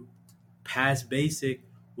to pass basic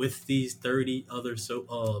with these 30 other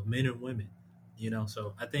men and women. You know,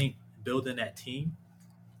 so I think building that team,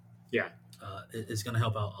 is going to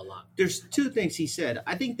help out a lot. There's 2 things he said.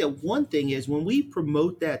 I think that one thing is when we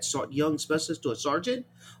promote that young specialist to a sergeant,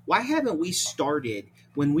 why haven't we started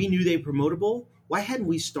when we knew they were promotable? Why hadn't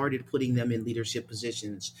we started putting them in leadership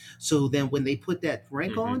positions? So then when they put that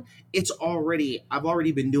rank on, I've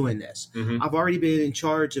already been doing this. Mm-hmm. I've already been in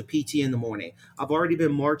charge of PT in the morning. I've already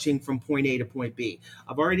been marching from point A to point B.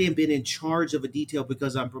 I've already been in charge of a detail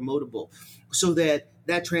because I'm promotable. So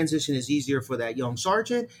that transition is easier for that young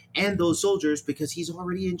sergeant and those soldiers because he's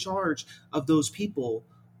already in charge of those people.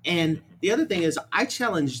 And the other thing is I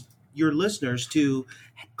challenge your listeners to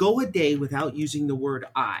go a day without using the word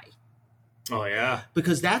I. Oh, yeah.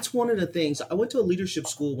 Because that's one of the things. I went to a leadership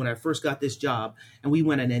school when I first got this job, and we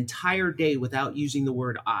went an entire day without using the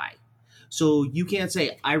word I. So you can't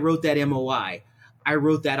say, I wrote that MOI. I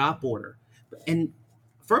wrote that op order. And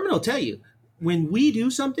Furman will tell you, when we do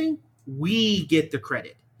something, we get the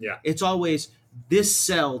credit. Yeah. It's always, this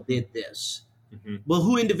cell did this. Mm-hmm. Well,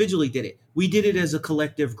 who individually did it? We did it as a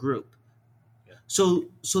collective group. Yeah. So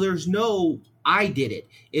there's no I did it.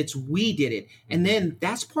 It's we did it. And then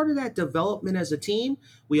that's part of that development as a team.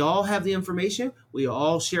 We all have the information. We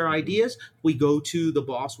all share ideas. We go to the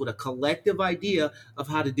boss with a collective idea of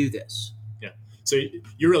how to do this. Yeah. So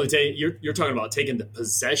you're really you're talking about taking the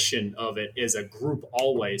possession of it as a group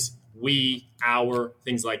always. We, our,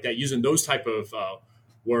 things like that, using those type of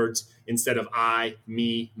words instead of I,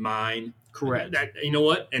 me, mine. Correct. You know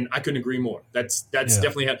what? And I couldn't agree more. That's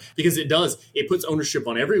definitely because it puts ownership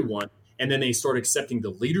on everyone. And then they start accepting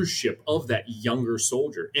the leadership of that younger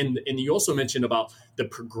soldier. And you also mentioned about the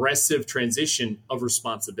progressive transition of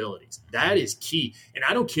responsibilities. That is key. And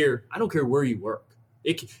I don't care where you work.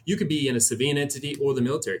 You could be in a civilian entity or the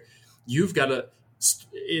military. You've got to.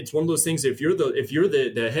 It's one of those things. If you're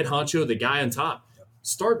the head honcho, the guy on top,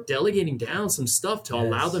 start delegating down some stuff to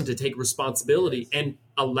allow them to take responsibility and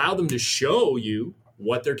allow them to show you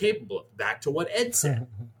what they're capable of. Back to what Ed said.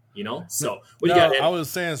 You know, so what do you got? I was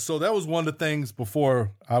saying, so that was one of the things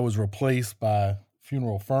before I was replaced by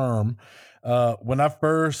Funeral Firm. When I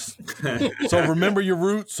first, so remember your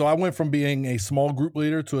roots. So I went from being a small group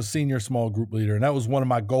leader to a senior small group leader. And that was one of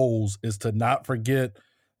my goals, is to not forget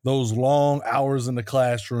those long hours in the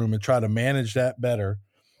classroom and try to manage that better.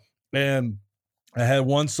 And I had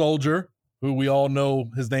one soldier who we all know,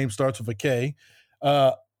 his name starts with a K.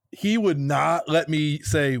 He would not let me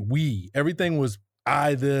say we. Everything was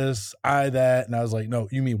I this, I that. And I was like, no,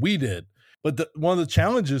 you mean we did. But one of the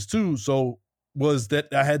challenges too, was that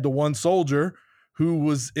I had the one soldier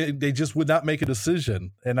who they just would not make a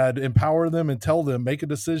decision. And I'd empower them and tell them, make a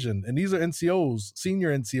decision. And these are NCOs,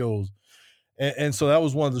 senior NCOs. And so that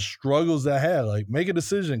was one of the struggles that I had, like, make a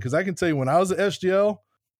decision. Because I can tell you, when I was at SGL,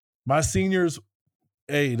 my seniors,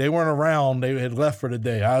 they weren't around. They had left for the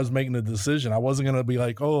day. I was making the decision. I wasn't going to be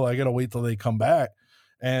like, oh, I got to wait till they come back.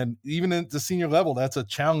 And even at the senior level, that's a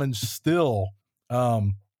challenge still.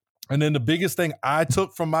 And then the biggest thing I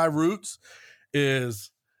took from my roots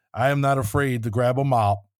is I am not afraid to grab a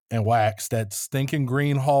mop and wax that stinking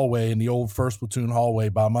green hallway in the old 1st Platoon hallway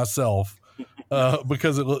by myself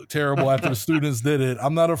because it looked terrible after the students did it.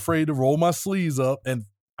 I'm not afraid to roll my sleeves up. And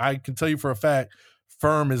I can tell you for a fact,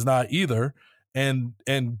 Firm is not either, and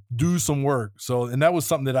do some work. So, and that was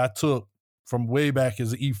something that I took from way back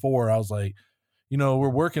as an E4. I was like, you know, we're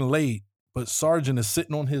working late, but Sergeant is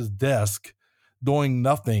sitting on his desk doing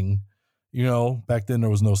nothing. You know, back then there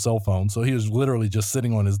was no cell phone. So he was literally just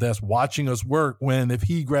sitting on his desk watching us work, when if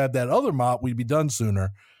he grabbed that other mop, we'd be done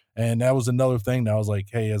sooner. And that was another thing that I was like,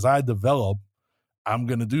 hey, as I develop, I'm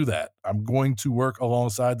going to do that. I'm going to work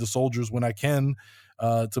alongside the soldiers when I can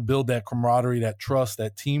to build that camaraderie, that trust,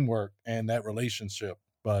 that teamwork, and that relationship.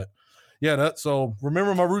 But yeah, so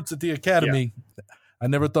remember my roots at the academy. Yeah. I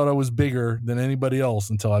never thought I was bigger than anybody else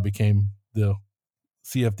until I became the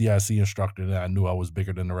CFDIC instructor. And I knew I was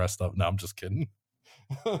bigger than the rest of them. No, I'm just kidding.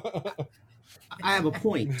 I have a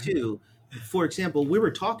point too. For example, we were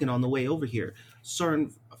talking on the way over here.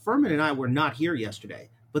 Sergeant Furman and I were not here yesterday,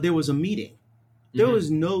 but there was a meeting. There was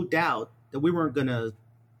no doubt that we weren't going to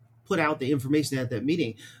put out the information at that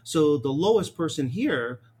meeting. So the lowest person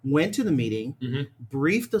here went to the meeting,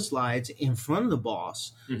 briefed the slides in front of the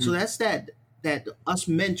boss. So that's that us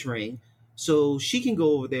mentoring. So she can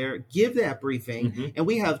go over there, give that briefing, and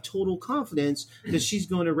we have total confidence that she's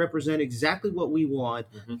going to represent exactly what we want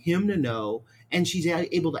him to know, and she's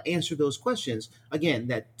able to answer those questions. Again,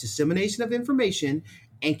 that dissemination of information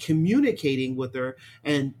and communicating with her.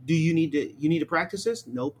 And do you need to practice this?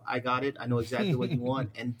 Nope, I got it. I know exactly what you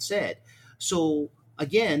want, and said. So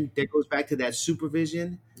again, that goes back to that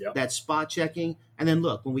supervision, that spot checking. And then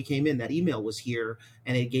look, when we came in, that email was here,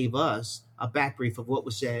 and it gave us a back brief of what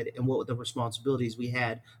was said and what were the responsibilities we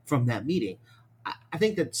had from that meeting. I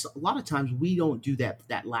think that a lot of times we don't do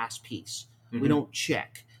that last piece. We don't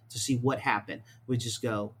check to see what happened. We just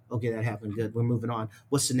go, okay, that happened. Good. We're moving on.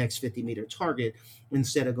 What's the next 50-meter target?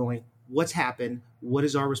 Instead of going, what's happened? What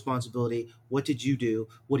is our responsibility? What did you do?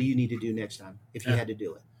 What do you need to do next time if you had to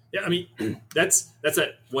do it? Yeah, I mean, that's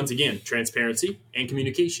once again, transparency and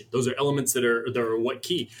communication. Those are elements that are what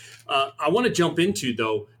key. I want to jump into,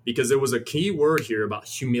 though, because there was a key word here about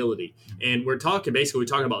humility. And we're talking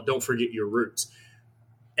about don't forget your roots.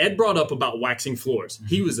 Ed brought up about waxing floors.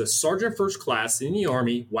 He was a sergeant first class in the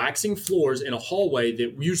Army, waxing floors in a hallway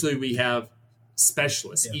that usually we have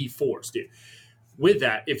specialists, E4s do. With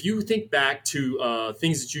that, if you think back to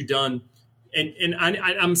things that you've done, and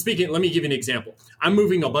I'm speaking, let me give you an example. I'm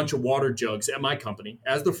moving a bunch of water jugs at my company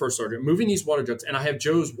as the first sergeant, moving these water jugs, and I have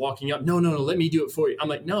Joe's walking up, no, let me do it for you. I'm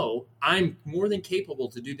like, no, I'm more than capable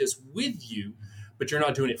to do this with you, but you're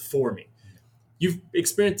not doing it for me. You've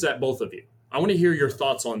experienced that, both of you. I want to hear your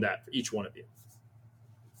thoughts on that for each one of you.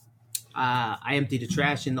 I empty the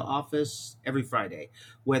trash in the office every Friday,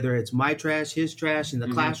 whether it's my trash, his trash, in the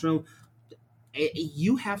classroom.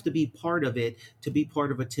 You have to be part of it, to be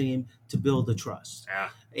part of a team, to build the trust.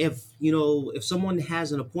 If someone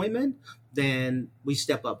has an appointment, then we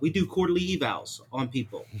step up. We do quarterly evals on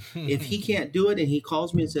people. If he can't do it and he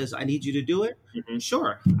calls me and says, I need you to do it,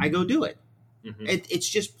 sure, I go do it. It's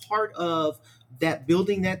just part of that,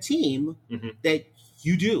 building that team that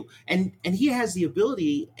you do. And he has the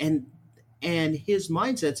ability, and his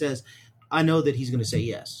mindset says, I know that he's going to say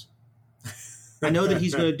yes. I know that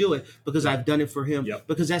he's going to do it because I've done it for him,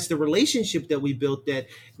 because that's the relationship that we built, that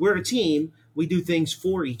we're a team. We do things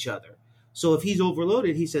for each other. So if he's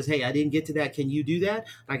overloaded, he says, hey, I didn't get to that. Can you do that?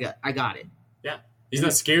 I got it. Yeah. He's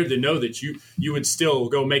not scared to know that you would still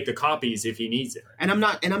go make the copies if he needs it. And I'm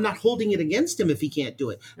not holding it against him if he can't do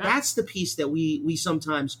it. Yeah. That's the piece that we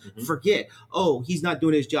sometimes forget. Oh, he's not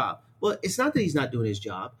doing his job. Well, it's not that he's not doing his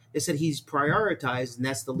job. It's that he's prioritized, and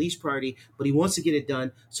that's the least priority, but he wants to get it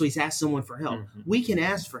done, so he's asked someone for help. We can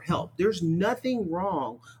ask for help. There's nothing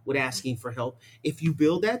wrong with asking for help if you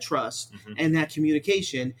build that trust and that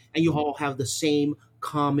communication, and you all have the same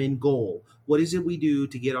common goal. What is it we do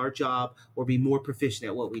to get our job or be more proficient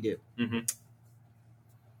at what we do? And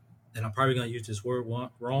I'm probably going to use this word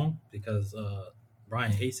wrong because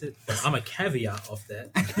Brian hates it. But I'm a caveat of that.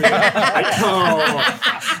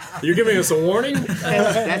 You're giving us a warning?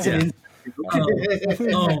 That's an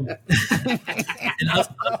and us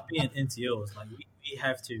being NCOs, like we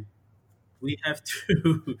have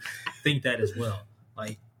to think that as well.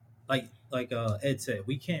 Like Ed said,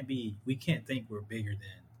 we can't think we're bigger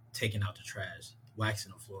than taking out the trash,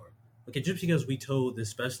 waxing the floor. Okay, just because we told the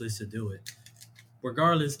specialist to do it,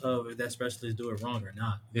 regardless of if that specialist do it wrong or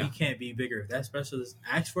not, we can't be bigger. If that specialist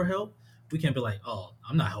asks for help, we can't be like, oh,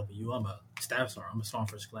 I'm not helping you. I'm a staff sergeant. I'm a strong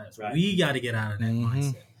first class. Right. We got to get out of that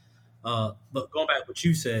mindset. But going back to what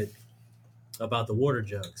you said about the water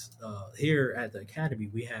jugs, here at the academy,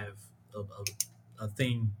 we have a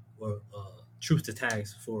thing where truth to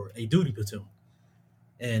tags for a duty platoon.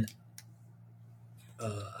 And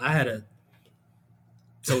I had a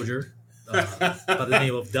soldier by the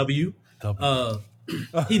name of W.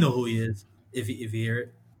 He know who he is if you hear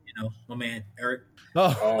it. My man Eric.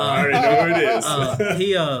 I already know who it is.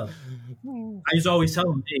 I used to always tell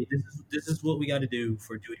him, hey, this is what we got to do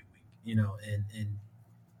for duty week. And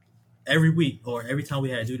every week or every time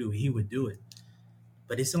we had duty week, he would do it.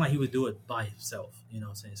 But it seemed like he would do it by himself. You know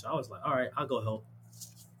what I'm saying? So I was like, all right, I'll go help.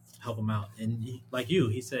 help him out. And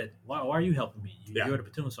he said, why are you helping me? Yeah. You're the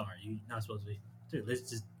platoon sergeant. You're not supposed to be. Dude, let's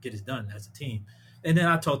just get this done as a team. And then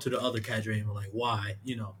I talked to the other cadre and were like, why?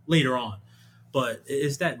 Later on. But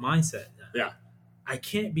it's that mindset. Yeah. I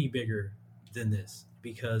can't be bigger than this,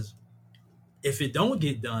 because if it don't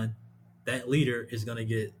get done, that leader is going to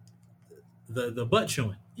get the butt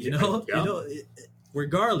chewing. Yeah.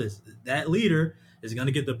 Regardless, that leader is going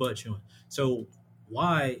to get the butt chewing. So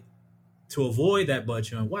why, to avoid that butt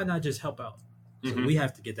chewing, why not just help out? So we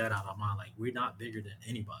have to get that out of our mind. Like, we're not bigger than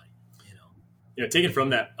anybody. Taken from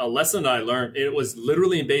that, a lesson that I learned, it was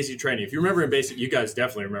literally in basic training. If you remember in basic, you guys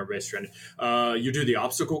definitely remember basic training. You do the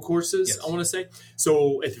obstacle courses, yes. I want to say.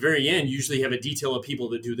 So at the very end, you usually have a detail of people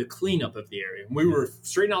that do the cleanup of the area. And we were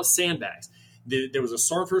straightening out sandbags. There was a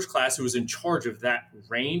sergeant first class who was in charge of that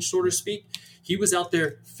range, so to speak. He was out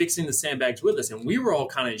there fixing the sandbags with us, and we were all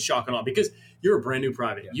kind of in shock and awe, because you're a brand new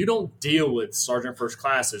private. Yeah. You don't deal with sergeant first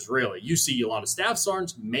classes, really. You see a lot of staff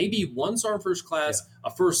sergeants, maybe one sergeant first class,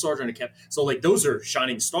 a first sergeant, a captain. So, those are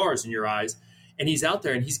shining stars in your eyes. And he's out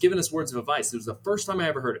there, and he's giving us words of advice. It was the first time I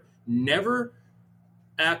ever heard it. Never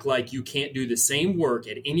act like you can't do the same work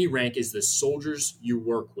at any rank as the soldiers you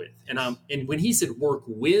work with. And when he said work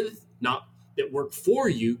with, not that work for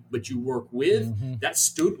you, but you work with, that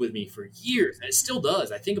stood with me for years. And it still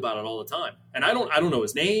does. I think about it all the time. And I don't know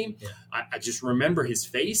his name. Yeah. I just remember his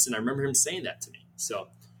face, and I remember him saying that to me. So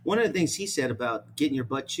one of the things he said about getting your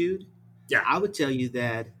butt chewed, I would tell you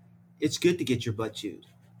that it's good to get your butt chewed.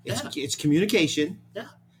 It's communication. Yeah.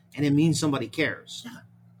 And it means somebody cares. Yeah.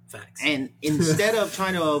 Facts. And instead of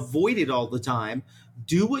trying to avoid it all the time,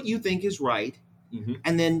 do what you think is right,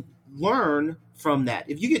 and then learn from that.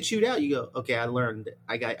 If you get chewed out, you go, okay, I learned.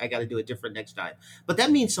 I got to do it different next time. But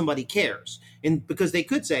that means somebody cares, and because they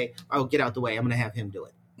could say, "Oh, get out the way. I'm going to have him do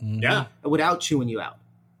it." Yeah, without chewing you out.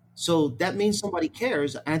 So that means somebody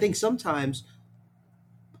cares. And I think sometimes,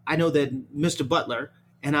 I know that Mr. Butler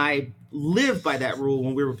and I lived by that rule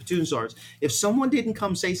when we were platoon sergeants. If someone didn't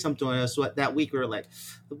come say something to us that week, we were like,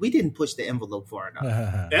 we didn't push the envelope far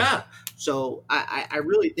enough. Yeah. So I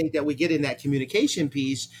really think that we get in that communication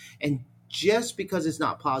piece, and just because it's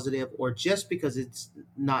not positive or just because it's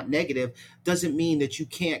not negative doesn't mean that you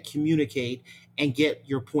can't communicate and get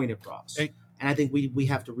your point across. And I think we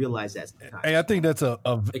have to realize that. Hey, I think that's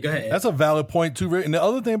that's a valid point too. And the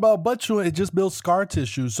other thing about butt chewing, it just builds scar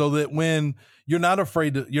tissue, so that when you're not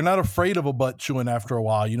afraid of a butt chewing after a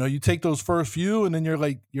while. You take those first few, and then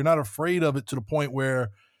you're not afraid of it to the point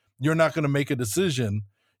where you're not going to make a decision.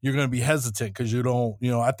 You're going to be hesitant because you don't.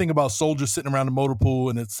 I think about soldiers sitting around the motor pool,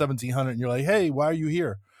 and it's 1700, and you're like, "Hey, why are you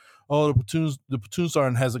here?" "Oh, the platoon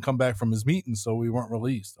sergeant hasn't come back from his meeting, so we weren't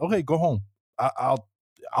released." "Okay, go home.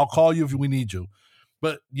 I'll call you if we need you."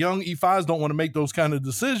 But young E5s don't want to make those kind of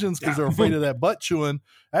decisions because they're afraid of that butt chewing.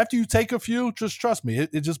 After you take a few, just trust me,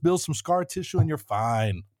 it just builds some scar tissue and you're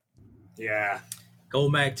fine. Yeah.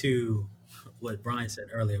 Going back to what Brian said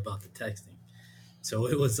earlier about the texting. So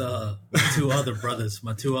it was my two other brothers,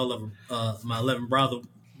 my 11 Bravo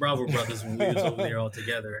brothers, when we was over there all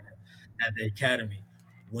together at the academy.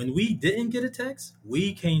 When we didn't get a text,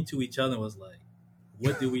 we came to each other and was like,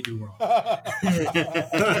 what did we do wrong?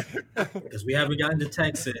 Because we haven't gotten the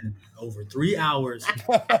text in over 3 hours.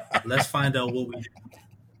 Let's find out what we did.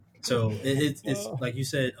 So it's like you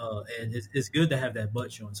said, and it's good to have that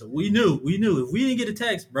butt showing. So we knew if we didn't get a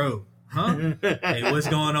text, bro, hey, what's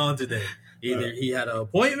going on today? Either he had an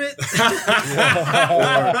appointment, or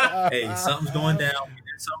hey, something's going down. We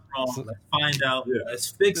did something wrong. Let's find out. Yeah. Let's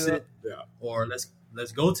fix it. Yeah. Or let's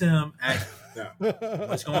go to him. Ask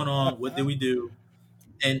what's going on? What did we do?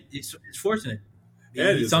 And it's fortunate.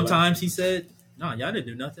 Sometimes he said, "No, y'all didn't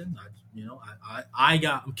do nothing.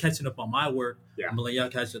 I'm catching up on my work. Yeah. I'm letting y'all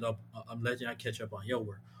catch it up. I'm letting y'all catch up on your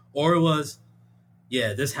work." Or it was,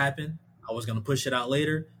 this happened. I was gonna push it out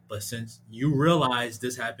later, but since you realize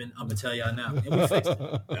this happened, I'm gonna tell y'all now. And we fixed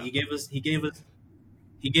it.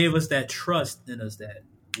 He gave us that trust in us that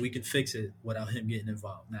we could fix it without him getting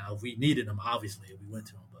involved. Now, if we needed him, obviously we went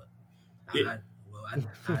to him, but.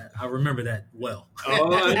 I remember that well.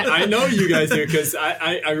 I know you guys do, because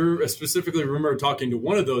I specifically remember talking to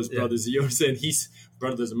one of those brothers of yours, and he's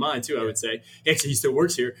brothers of mine too, I would say. Actually, he still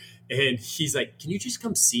works here, and he's like, "Can you just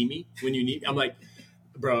come see me when you need me?" I'm like,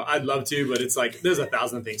 "Bro, I'd love to, but it's like there's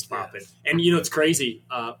 1,000 things popping." And it's crazy.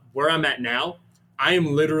 Where I'm at now, I am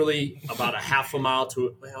literally about a half a mile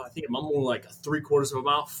to, I think I'm more like a 3/4 of a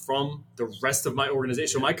mile from the rest of my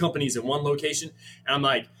organization. So my company's in one location, and I'm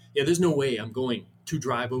like, there's no way I'm going to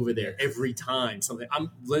drive over there every time something.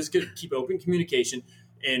 Let's keep open communication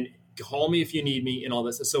and call me if you need me and all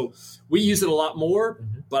this. So we use it a lot more,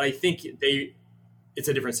 but I think it's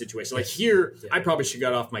a different situation. Like here, Yeah. I probably should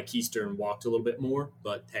got off my keister and walked a little bit more,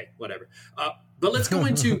 but hey, whatever. But let's go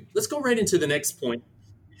right into the next point.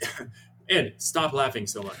 Ed, stop laughing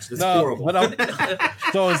so much. That's horrible.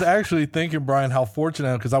 So I was actually thinking, Brian, how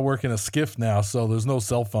fortunate, because I work in a skiff now, so there's no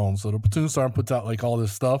cell phone. So the platoon sergeant puts out like all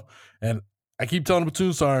this stuff, and I keep telling the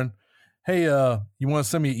platoon sergeant, hey, you want to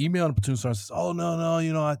send me an email? And the platoon sergeant says, oh, no,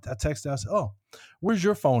 I texted. I said, oh, where's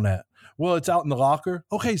your phone at? Well, it's out in the locker.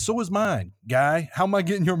 Okay, so is mine, guy. How am I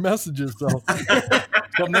getting your messages?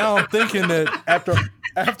 So now I'm thinking that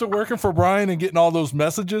after working for Brian and getting all those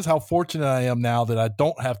messages, how fortunate I am now that I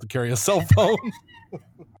don't have to carry a cell phone.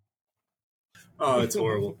 Oh, it's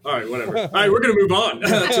horrible. All right, whatever. All right, we're going to move on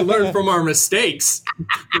to learn from our mistakes.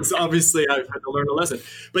 Because obviously I've had to learn a lesson.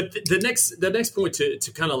 But the next point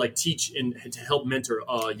to kind of like teach and to help mentor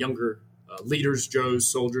younger leaders,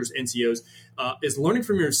 Joes, soldiers, NCOs, is learning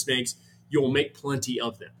from your mistakes. You'll make plenty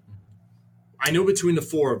of them. I know between the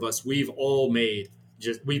four of us, we've made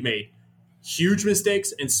huge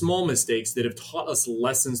mistakes and small mistakes that have taught us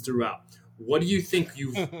lessons throughout. What do you think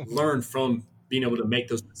you've learned from being able to make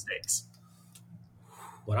those mistakes?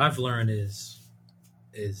 What I've learned is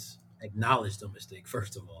acknowledge the mistake,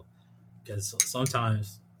 first of all, because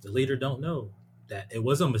sometimes the leader don't know that it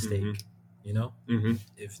was a mistake. Mm-hmm. You know,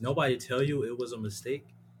 if nobody tell you it was a mistake,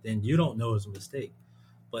 then you don't know it's a mistake.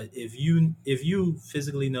 But if you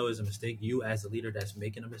physically know it's a mistake, you as the leader that's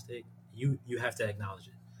making a mistake, you have to acknowledge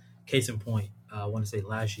it. Case in point, I want to say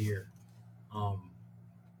last year,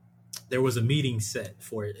 there was a meeting set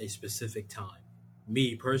for a specific time.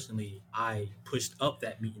 Me personally, I pushed up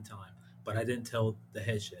that meeting time, but I didn't tell the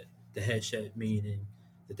head shed. The head shed meaning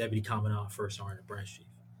the deputy commandant, first sergeant, branch chief.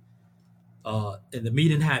 And the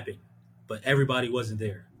meeting happened, but everybody wasn't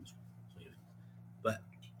there. But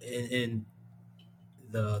in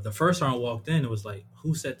the first sergeant walked in and was like,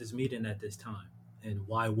 "Who set this meeting at this time, and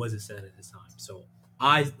why was it set at this time?" So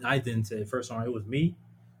I didn't say first sergeant, it was me.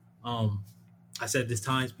 I said this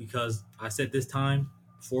times because I said this time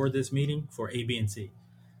for this meeting for A, B, and C.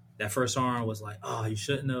 That first sergeant was like, "Oh, you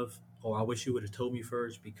shouldn't have," or "I wish you would have told me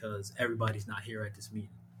first because everybody's not here at this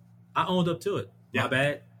meeting." I owned up to it. Yeah. My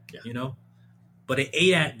bad, Yeah. you know. But it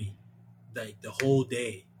ate at me like the whole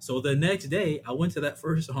day. So the next day, I went to that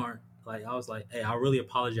first sergeant. Like I was like, "Hey, I really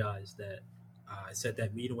apologize that I set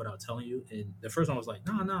that meeting without telling you." And the first one was like,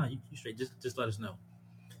 "Nah, you straight. Just let us know."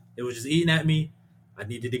 It was just eating at me. I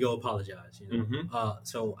needed to go apologize. You know.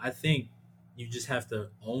 So I think you just have to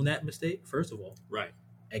own that mistake first of all. Right.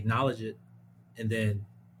 Acknowledge it, and then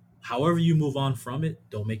however you move on from it,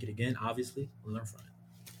 don't make it again. Obviously, learn from it.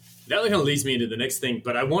 That kind of leads me into the next thing,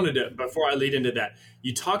 but I wanted to, before I lead into that,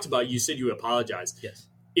 you said you apologized. Yes.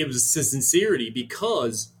 It was sincerity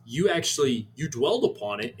because you dwelled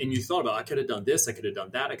upon it and you thought about, I could have done this, I could have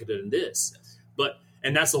done that, I could have done this. Yes.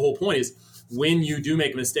 And that's the whole point is when you do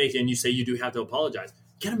make a mistake and you say you do have to apologize,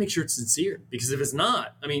 you got to make sure it's sincere, because if it's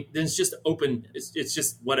not, I mean, then it's just open. It's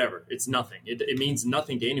just whatever. It's nothing. It means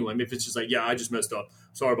nothing to anyone. If it's just like, yeah, I just messed up.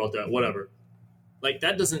 Sorry about that. Whatever. Like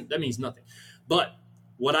that means nothing. But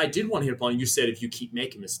what I did want to hit upon, you said if you keep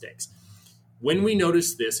making mistakes, when we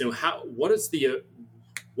notice this, and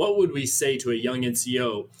what would we say to a young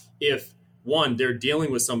NCO if one, they're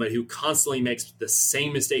dealing with somebody who constantly makes the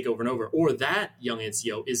same mistake over and over, or that young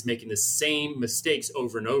NCO is making the same mistakes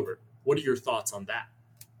over and over? What are your thoughts on that?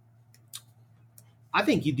 I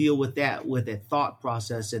think you deal with that with a thought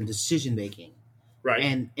process and decision making, Right.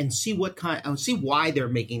 and see see why they're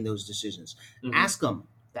making those decisions. Ask them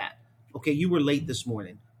that. Okay, you were late this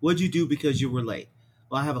morning. What'd you do because you were late?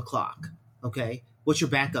 Well, I have a clock. Okay, what's your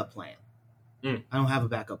backup plan? I don't have a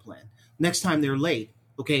backup plan. Next time they're late.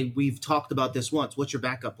 Okay, we've talked about this once. What's your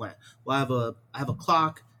backup plan? Well, I have a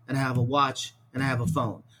clock, and I have a watch, and I have a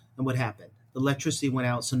phone. And what happened? The electricity went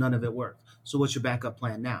out, so none of it worked. So what's your backup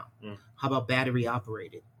plan now? How about battery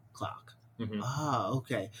operated clock?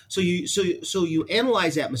 Okay. So you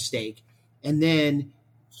analyze that mistake, and then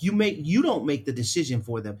you don't make the decision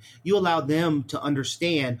for them. You allow them to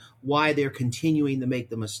understand why they're continuing to make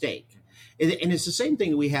the mistake. And it's the same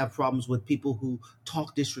thing. We have problems with people who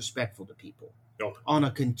talk disrespectful to people on a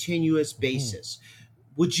continuous basis.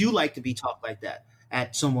 Would you like to be talked like that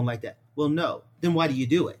at someone like that? Well, no. Then why do you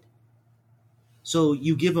do it? So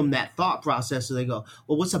you give them that thought process, so they go,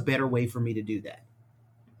 well, what's a better way for me to do that?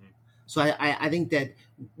 So I think that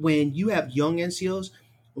when you have young NCOs,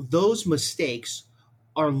 those mistakes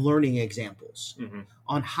are learning examples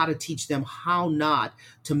on how to teach them how not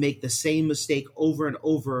to make the same mistake over and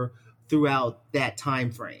over throughout that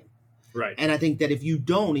time frame. Right. And I think that if you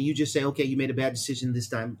don't, and you just say, okay, you made a bad decision this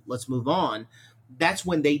time, let's move on, that's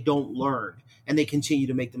when they don't learn and they continue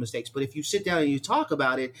to make the mistakes. But if you sit down and you talk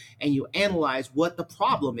about it and you analyze what the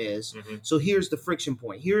problem is, so here's the friction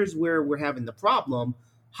point. Here's where we're having the problem.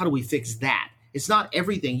 How do we fix that? It's not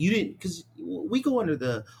everything. You didn't, because we go under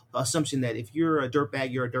the assumption that if you're a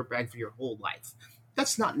dirtbag, you're a dirtbag for your whole life.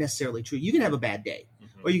 That's not necessarily true. You can have a bad day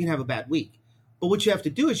or you can have a bad week. But what you have to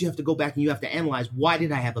do is you have to go back and you have to analyze, why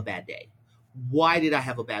did I have a bad day? Why did I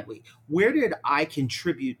have a bad week? Where did I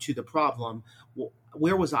contribute to the problem?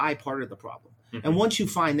 Where was I part of the problem? And once you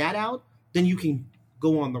find that out, then you can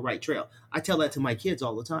go on the right trail. I tell that to my kids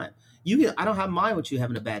all the time. I don't have mind with you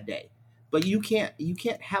having a bad day, but you can't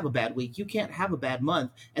have a bad week. You can't have a bad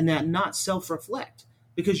month and that not self-reflect,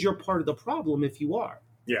 because you're part of the problem if you are.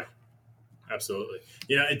 Yeah, absolutely.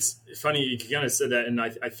 It's funny you kind of said that, and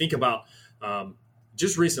I think about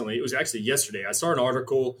just recently. It was actually yesterday. I saw an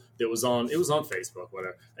article that was on Facebook,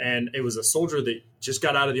 whatever, and it was a soldier that just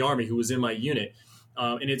got out of the Army who was in my unit.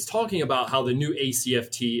 And it's talking about how the new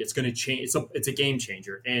ACFT, it's going to change. It's a game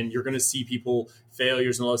changer, and you're going to see people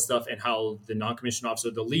failures and all that stuff, and how the non-commissioned officer,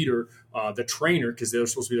 the leader, the trainer, because they're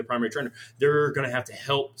supposed to be the primary trainer, they're going to have to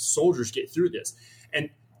help soldiers get through this. And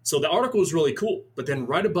so the article was really cool, but then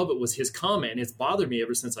right above it was his comment, and it's bothered me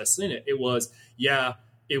ever since I seen it. It was,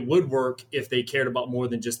 it would work if they cared about more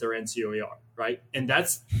than just their NCOER, right? And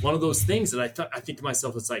that's one of those things that I think to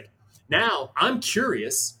myself, it's like, now I'm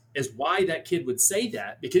curious as why that kid would say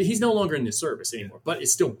that, because he's no longer in the service anymore. But it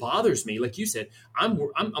still bothers me. Like you said, I'm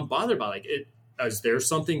bothered by is there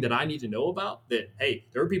something that I need to know about that, hey,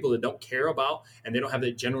 there are people that don't care about and they don't have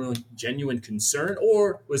that genuine concern,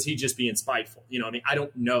 or was he just being spiteful? I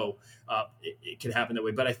don't know. It could happen that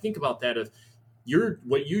way. But I think about that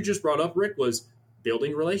what you just brought up, Rick, was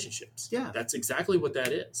building relationships. Yeah. That's exactly what that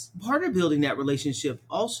is. Part of building that relationship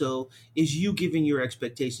also is you giving your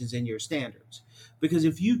expectations and your standards. Because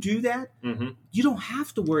if you do that, you don't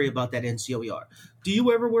have to worry about that NCOER. Do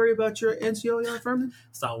you ever worry about your NCOER, Furman?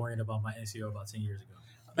 Stopped worrying about my NCOER about 10 years ago.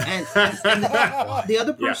 And the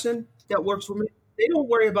other person that works for me, they don't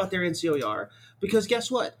worry about their NCOER, because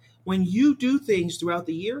guess what? When you do things throughout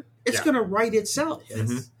the year, it's going to write itself.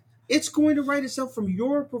 It's going to write itself from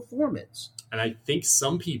your performance. And I think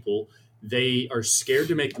some people, they are scared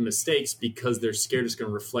to make the mistakes because they're scared it's going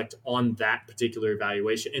to reflect on that particular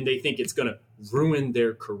evaluation. And they think it's going to ruin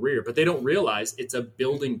their career, but they don't realize it's a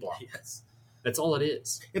building block. Yes. That's all it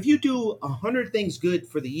is. If you do 100 things good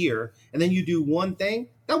for the year and then you do one thing,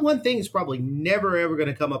 that one thing is probably never, ever going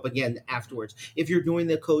to come up again afterwards if you're doing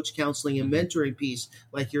the coach counseling and mentoring piece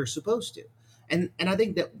like you're supposed to. And I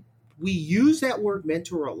think that we use that word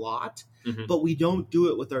mentor a lot, but we don't do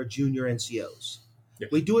it with our junior NCOs. Yeah.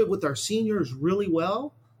 We do it with our seniors really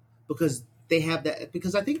well because they have that,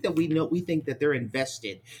 because I think that we think that they're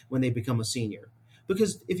invested when they become a senior.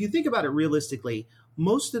 Because if you think about it realistically,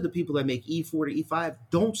 most of the people that make E4 to E5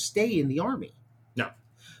 don't stay in the Army. No.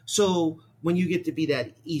 So when you get to be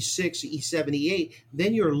that E6, E7, E8,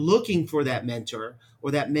 then you're looking for that mentor,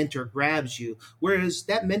 or that mentor grabs you. Whereas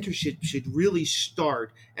that mentorship should really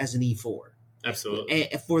start as an E4.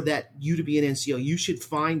 Absolutely. And for that, you to be an NCO, you should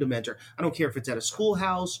find a mentor. I don't care if it's at a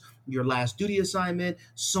schoolhouse, your last duty assignment,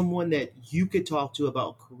 someone that you could talk to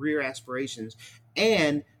about career aspirations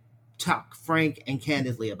and talk frank and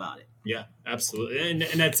candidly about it. Yeah, absolutely.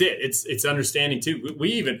 And that's it. It's understanding too.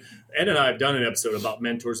 We even, Ed and I have done an episode about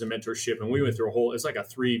mentors and mentorship, and we went through it's like a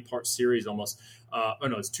 3-part series almost.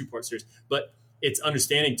 It's a 2-part series, but it's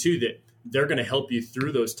understanding too that they're going to help you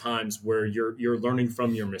through those times where you're learning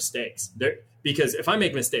from your mistakes. Because if I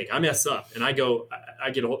make a mistake, I mess up, and I get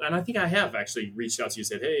a hold, and I think I have actually reached out to you and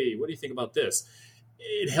said, hey, what do you think about this?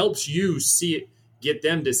 It helps you see it, get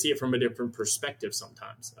them to see it from a different perspective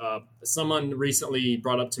sometimes. Someone recently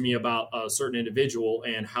brought up to me about a certain individual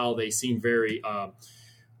and how they seem very, how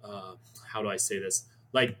do I say this?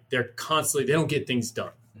 Like they're constantly, they don't get things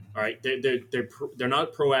done. All right. They're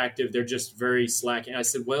not proactive. They're just very slack. And I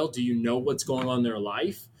said, well, do you know what's going on in their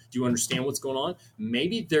life? Do you understand what's going on?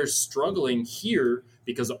 Maybe they're struggling here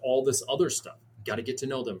because of all this other stuff. Got to get to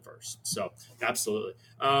know them first. So absolutely.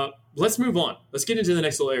 Let's move on. Let's get into the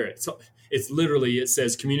next little area. So it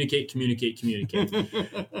says communicate.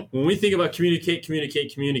 When we think about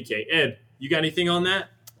communicate. Ed, you got anything on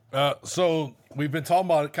that? So we've been talking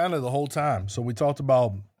about it kind of the whole time. So we talked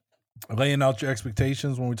about laying out your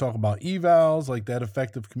expectations when we talk about evals, like that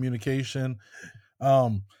effective communication.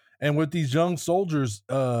 And with these young soldiers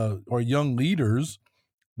or young leaders,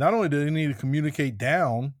 not only do they need to communicate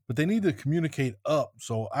down, but they need to communicate up.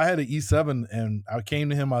 So I had an E7 and I came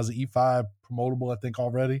to him as an E5 promotable, I think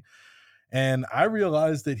already. And I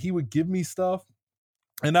realized that he would give me stuff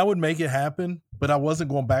And I would make it happen, but I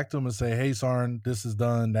wasn't going back to him and say, hey, Sarn, this is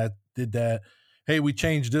done, that did that. Hey, we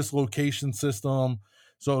changed this location system.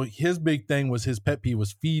 So his big thing was his pet peeve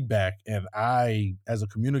was feedback. And I, as a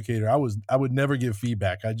communicator, I would never give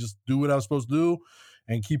feedback. I just do what I was supposed to do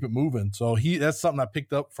and keep it moving. So that's something I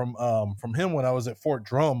picked up from him when I was at Fort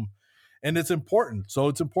Drum. And it's important. So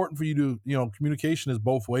it's important for you to, communication is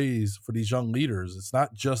both ways for these young leaders. It's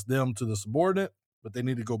not just them to the subordinate, but they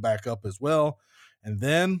need to go back up as well. And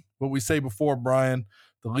then what we say before, Brian,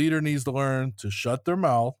 the leader needs to learn to shut their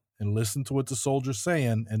mouth and listen to what the soldier's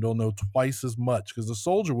saying, and they'll know twice as much because the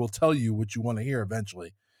soldier will tell you what you want to hear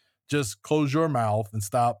eventually. Just close your mouth and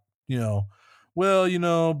stop,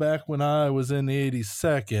 back when I was in the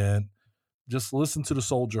 82nd, just listen to the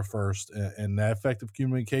soldier first, and that effective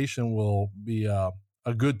communication will be a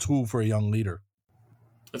good tool for a young leader.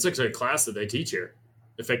 That's actually a class that they teach here.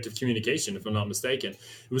 Effective communication, if I'm not mistaken.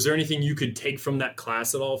 Was there anything you could take from that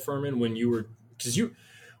class at all, Furman, when you were, because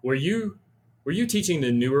were you teaching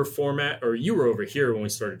the newer format, or you were over here when we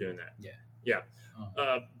started doing that? Yeah.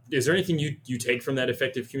 Is there anything you take from that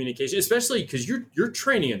effective communication, especially because you're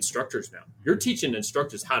training instructors now? You're teaching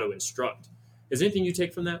instructors how to instruct. Is there anything you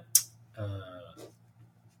take from that?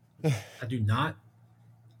 I do not,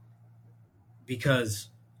 because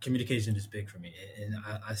communication is big for me, and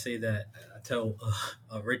I say that, I tell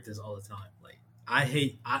Rick this all the time. Like, I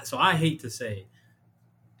hate to say,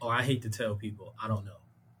 or I hate to tell people I don't know.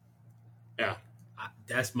 Yeah,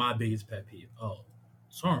 that's my biggest pet peeve. Oh,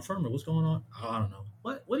 Sergeant Furman, what's going on? I don't know.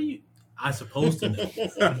 What are you? I supposed to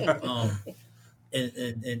know.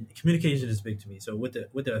 And communication is big to me. So with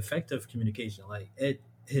the effective communication, like Ed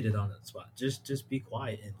hit it on the spot. Just be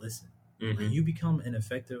quiet and listen. Mm-hmm. When you become an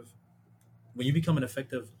effective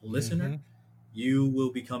listener, mm-hmm. you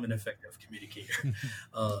will become an effective communicator.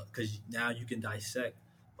 Because now you can dissect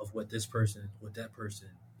of what that person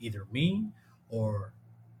either mean or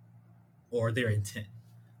their intent.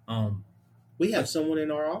 We have someone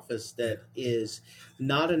in our office that is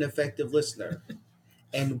not an effective listener,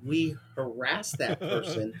 and we harass that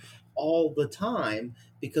person all the time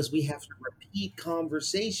because we have to repeat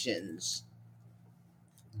conversations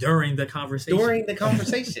during the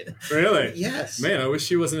conversation. Really? Yes. Man, I wish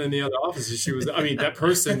she wasn't in the other office. That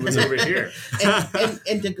person was over here.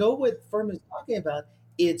 and to go with Furman's talking about,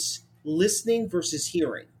 it's listening versus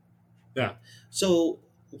hearing. Yeah. So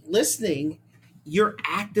listening, you're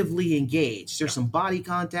actively engaged. There's some body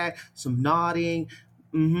contact, some nodding,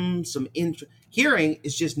 hearing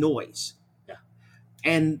is just noise. Yeah.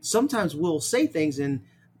 And sometimes we'll say things, and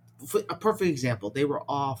a perfect example, they were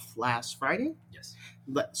off last Friday. Yes.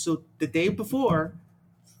 So the day before,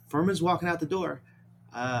 Furman's walking out the door.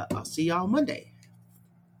 I'll see y'all Monday.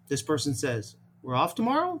 This person says, we're off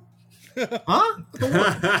tomorrow? Huh?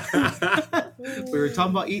 We were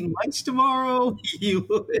talking about eating lunch tomorrow. You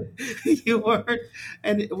weren't.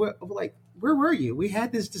 And we're like, where were you? We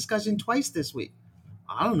had this discussion twice this week.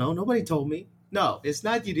 I don't know. Nobody told me. No, it's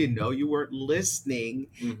not you didn't know. You weren't listening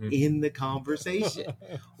in the conversation.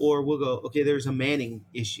 Or we'll go, okay, there's a Manning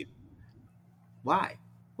issue. Why?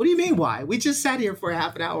 What do you mean why? We just sat here for a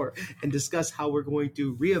half an hour and discussed how we're going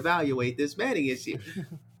to reevaluate this Manning issue.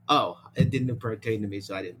 Oh, it didn't pertain to me,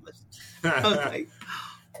 so I didn't listen. I was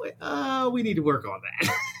like, we need to work on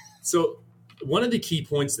that. So one of the key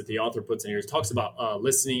points that the author puts in here is talks about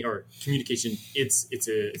listening or communication.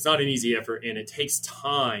 It's not an easy effort, and it takes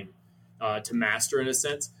time to master, in a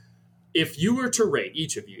sense. If you were to rate,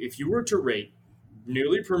 each of you,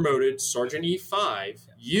 newly promoted Sergeant E5,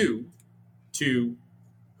 you to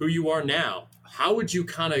who you are now, how would you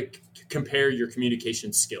kind of compare your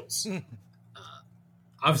communication skills?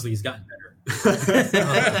 Obviously, he's gotten better.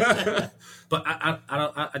 But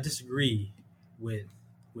I disagree with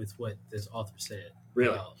what this author said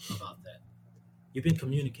about that. You've been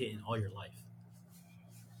communicating all your life.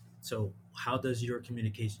 So how does your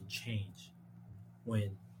communication change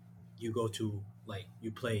when you go to, like,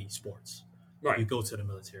 you play sports, right? You go to the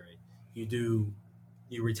military,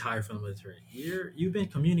 you retire from the military. You've been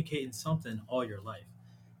communicating something all your life.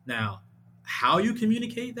 Now, how you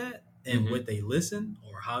communicate that and what they listen,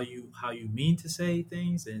 or how you mean to say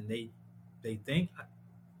things, and they think,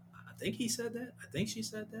 I think he said that, I think she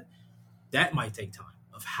said that. That might take time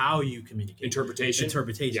of how you communicate. Interpretation,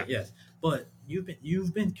 yeah. Yes. But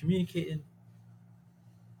you've been communicating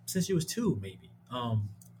since you was 2, maybe. I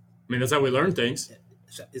mean, that's how we learn things.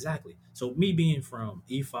 Exactly. So me being from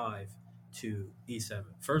E5 to E7,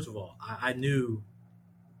 first of all, I knew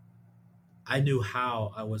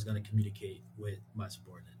how I was going to communicate with my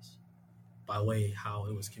subordinates by way how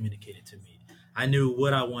it was communicated to me. I knew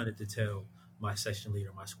what I wanted to tell my section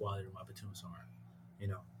leader, my squad leader, my platoon sergeant. You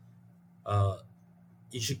know,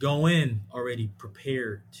 you should go in already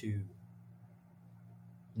prepared to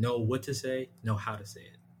know what to say, know how to say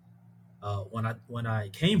it. When I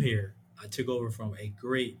came here, I took over from a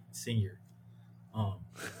great senior.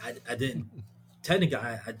 I didn't technically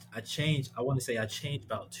I changed. I want to say I changed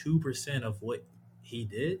about 2% of what he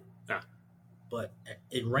did, but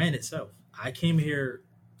it ran itself.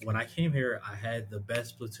 When I came here, I had the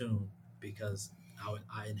best platoon because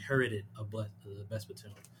I inherited the best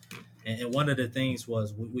platoon. And one of the things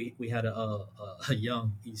was we had a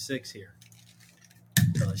young E6 here.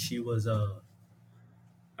 She was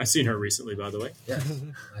I've seen her recently, by the way. Yes,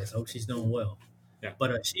 I hope she's doing well. Yeah,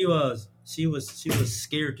 but she was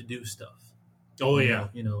scared to do stuff. Oh yeah,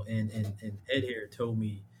 you know, and Ed here told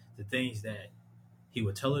me the things that he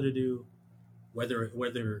would tell her to do,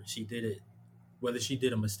 whether she did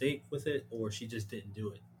a mistake with it or she just didn't do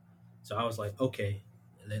it. So I was like, okay,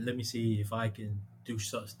 let me see if I can do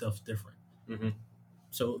stuff different. Mm-hmm.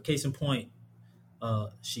 So case in point,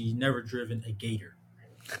 she never driven a Gator.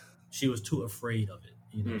 She was too afraid of it.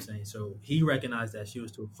 You know what I'm saying? So he recognized that she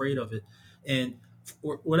was too afraid of it. And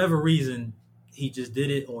for whatever reason, he just did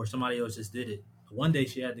it or somebody else just did it. One day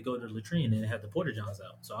she had to go to the latrine and it had the Porta Johns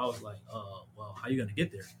out. So I was like, well, how are you going to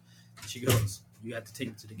get there? And she goes, you have to take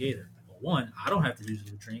it to the Gator. Well, one, I don't have to use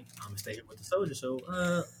the latrine. I'm going to stay here with the soldier. So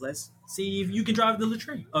let's see if you can drive the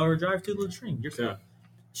latrine or drive to the latrine yourself. Yeah.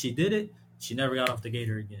 She did it. She never got off the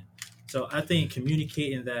Gator again. So I think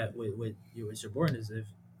communicating that with your subordinates, if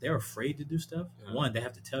they're afraid to do stuff, one, they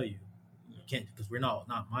have to tell you. You can't, because we're not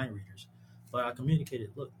mind readers. But I communicated,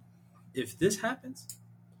 look, if this happens,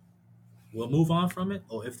 we'll move on from it.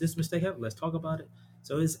 Or if this mistake happens, let's talk about it.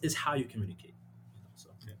 So it's how you communicate. So,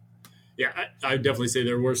 I would definitely say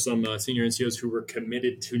there were some senior NCOs who were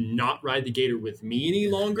committed to not ride the Gator with me any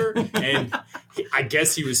longer. And I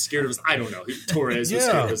guess he was scared of us. I don't know. Torres was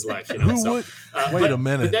scared of his life. You know? Wait a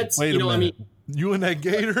minute. I mean, you and that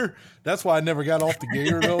Gator? That's why I never got off the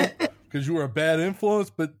Gator, though, because you were a bad influence.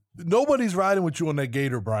 But nobody's riding with you on that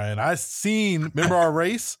Gator, Brian. Remember our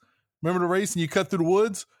race? Remember the race and you cut through the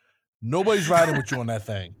woods? Nobody's riding with you on that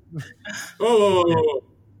thing. Whoa.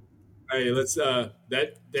 Hey, let's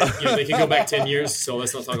they can go back 10 years, so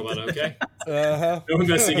let's not talk about it, okay? No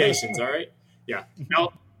investigations, all right? Yeah.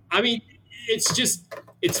 Now, I mean,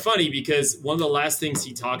 it's funny because one of the last things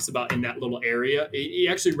he talks about in that little area, he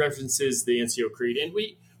actually references the NCO Creed, and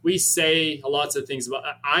we say lots of things about.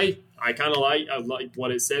 I kind of like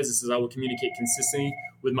what it says. It says I will communicate consistently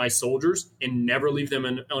with my soldiers and never leave them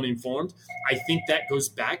uninformed. I think that goes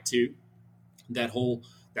back to that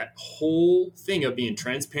whole thing of being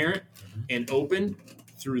transparent and open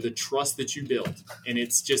through the trust that you build. And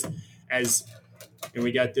it's just and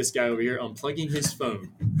we got this guy over here unplugging his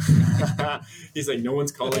phone. He's like, no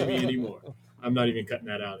one's calling me anymore. I'm not even cutting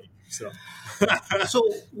that out anymore.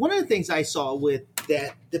 So one of the things I saw with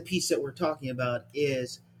the piece that we're talking about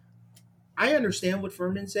is I understand what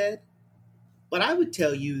Ferdinand said, but I would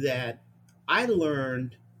tell you that I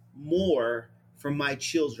learned more from my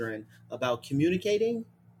children about communicating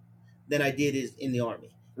than I did in the Army.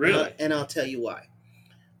 Really? And I'll tell you why.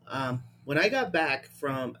 When I got back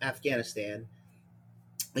from Afghanistan,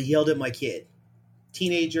 I yelled at my kid.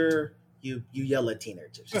 Teenager, you yell at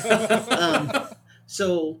teenagers.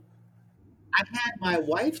 So I had my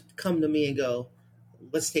wife come to me and go,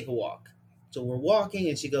 let's take a walk. So we're walking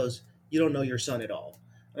and she goes, you don't know your son at all.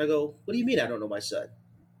 And I go, what do you mean I don't know my son?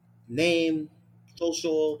 Name,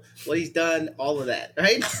 social, what he's done, all of that,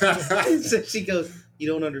 right? So she goes, you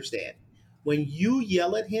don't understand. When you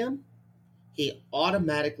yell at him, he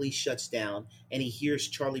automatically shuts down and he hears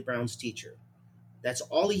Charlie Brown's teacher. That's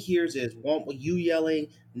all he hears is you yelling,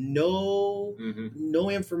 no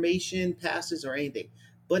information passes or anything.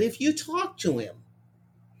 But if you talk to him,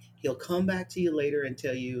 he'll come back to you later and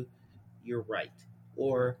tell you you're right.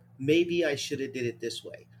 Or maybe I should have did it this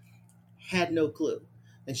way. Had no clue.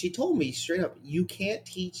 And she told me straight up, you can't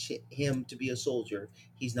teach him to be a soldier.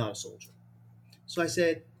 He's not a soldier. So I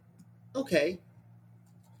said, okay,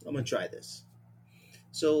 I'm going to try this.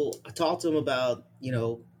 So I talked to him about,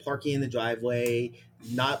 parking in the driveway,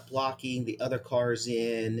 not blocking the other cars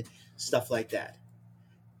in, stuff like that.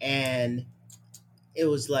 And it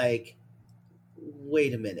was like,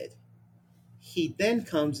 wait a minute. He then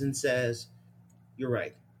comes and says, you're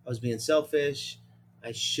right. I was being selfish.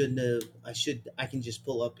 I can just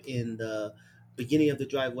pull up in the beginning of the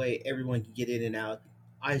driveway. Everyone can get in and out.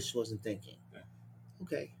 I just wasn't thinking.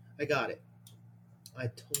 Okay, I got it. I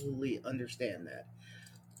totally understand that.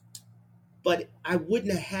 But I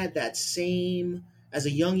wouldn't have had that same, as a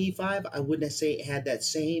young E5, I wouldn't have had that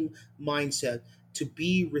same mindset to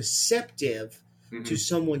be receptive to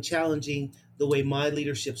someone challenging the way my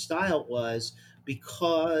leadership style was,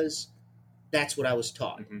 because that's what I was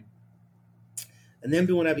taught. Mm-hmm. And then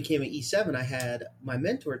when I became an E7, I had my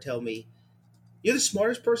mentor tell me, "You're the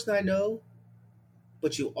smartest person I know,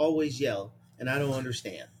 but you always yell, and I don't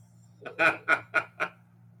understand."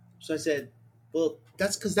 So I said, "Well,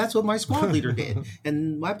 that's because that's what my squad leader did,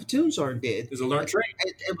 and my platoon sergeant did. It's a learned trait.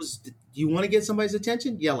 It was, you want to get somebody's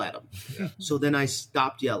attention? Yell at them." Yeah. So then I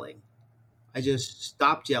stopped yelling. I just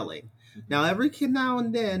stopped yelling. Now, every now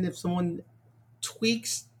and then, if someone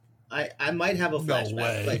tweaks, I might have a flashback.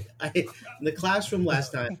 way. Like in the classroom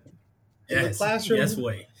last time, Yes, the classroom, yes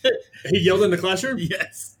way. He yelled in the classroom?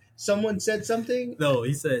 Yes. someone said something, No,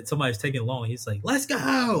 he said somebody's taking long. He's like, "Let's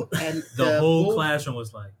go!" and The whole classroom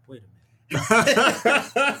was like, "Wait a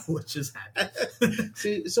minute, what just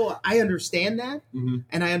happened?" So I understand that, Mm-hmm.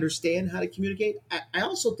 and I understand how to communicate. I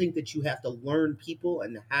also think that you have to learn people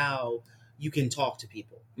and how you can talk to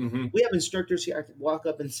people. Mm-hmm. We have instructors here. I can walk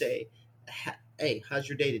up and say, "Hey, how's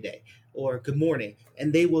your day today?" or "Good morning,"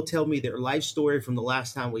 and they will tell me their life story from the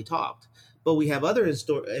last time we talked. But we have other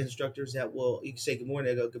instructors that will, you can say "Good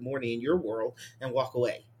morning," they go "Good morning" in your world and walk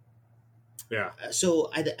away. Yeah. So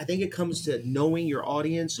I think it comes to knowing your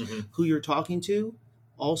audience, Mm-hmm. who you're talking to,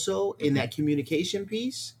 also in that communication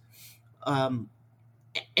piece, and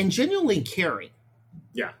genuinely caring.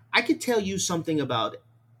 Yeah. I could tell you something about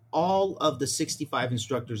all of the 65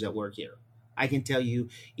 instructors that work here. I can tell you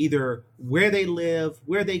either where they live,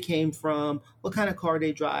 where they came from, what kind of car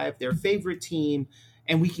they drive, their favorite team,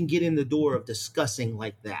 and we can get in the door of discussing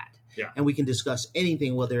like that. Yeah. And we can discuss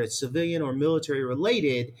anything, whether it's civilian or military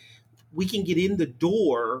related. We can get in the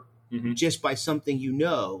door Mm-hmm. just by something you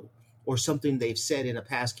know or something they've said in a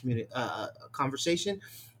past conversation.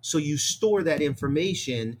 So you store that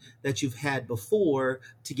information that you've had before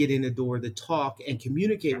to get in the door to talk and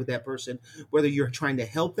communicate with that person, whether you're trying to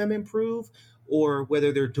help them improve or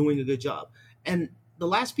whether they're doing a good job. And the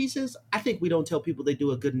last piece is, I think we don't tell people they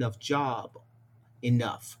do a good enough job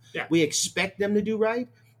enough. Yeah. We expect them to do right,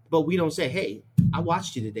 but we don't say, "Hey, I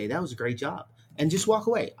watched you today. That was a great job." And just walk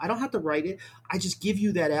away. I don't have to write it. I just give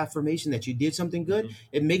you that affirmation that you did something good. Mm-hmm.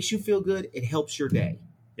 It makes you feel good. It helps your day.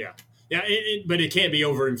 Yeah. Yeah, but it can't be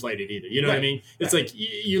overinflated either. You know what I Right. mean? It's like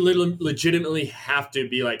you legitimately have to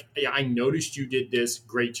be like, "Yeah, I noticed you did this.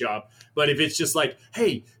 Great job." But if it's just like,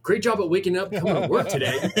 "Hey, great job at waking up, coming to work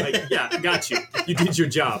today," like, yeah, I got you. You did your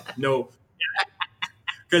job. No.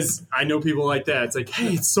 Because I know people like that. It's like,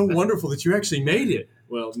 "Hey, it's so wonderful that you actually made it."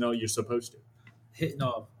 Well, no, you're supposed to. Hitting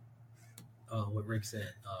off what Rick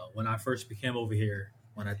said, when I first became over here,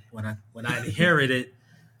 when I inherited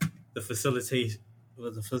the facilitator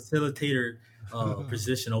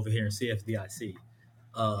position over here in CFDIC,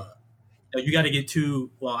 you got to get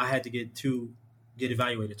two. Well, I had to get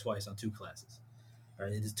evaluated twice on 2 classes.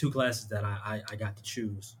 Right, it's 2 classes that I got to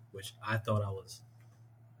choose, which I thought I was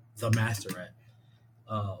the master at.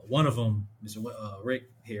 One of them, Mr. Rick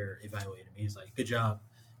here evaluated me. He's like, "Good job,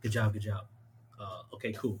 good job, good job."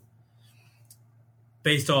 Okay, cool.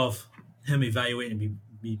 Based off him evaluating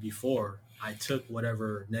me before, I took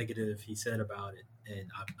whatever negative he said about it and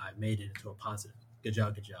I made it into a positive. Good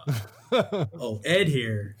job, good job. Oh, Ed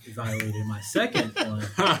here evaluated my second one.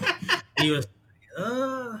 He was,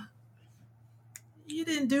 "You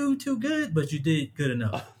didn't do too good, but you did good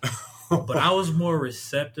enough." But I was more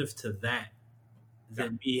receptive to that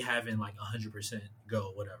than me having like 100%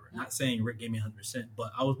 go, whatever. Not saying Rick gave me 100%,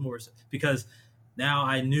 but I was more because now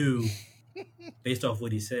I knew, based off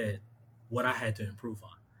what he said, what I had to improve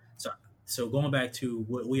on. So going back to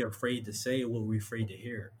what we are afraid to say, what we're afraid to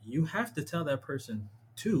hear, you have to tell that person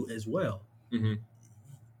too as well. Mm-hmm.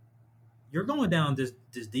 You're going down this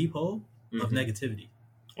deep hole of Mm-hmm. negativity.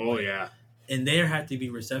 Oh, yeah. And they have to be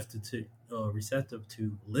receptive to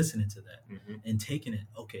listening to that Mm-hmm. and taking it.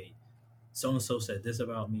 Okay, so and so said this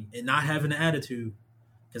about me, and not having an attitude,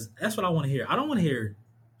 because that's what I want to hear. I don't want to hear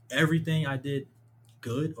everything I did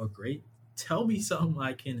good or great. Tell me something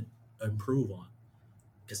I can improve on,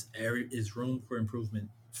 because there is room for improvement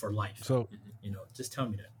for life. So just tell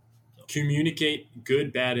me that. Communicate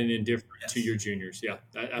good, bad, and indifferent Yes. to your juniors. Yeah,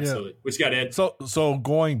 absolutely. What you got, Ed? So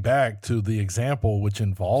going back to the example which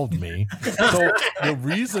involved me, so the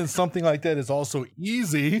reason something like that is also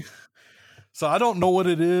easy. So I don't know what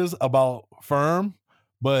it is about Firm,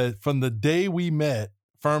 but from the day we met,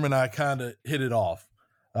 Firm and I kind of hit it off.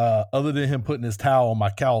 Other than him putting his towel on my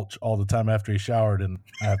couch all the time after he showered and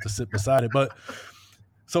I have to sit beside it. But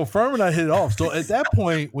so Firm and I hit it off. So at that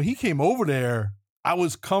point, when he came over there, I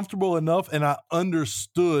was comfortable enough and I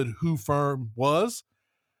understood who Firm was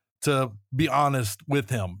to be honest with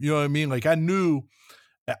him. You know what I mean? Like I knew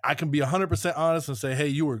I can be 100% honest and say, hey,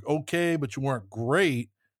 you were okay, but you weren't great.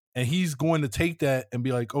 And he's going to take that and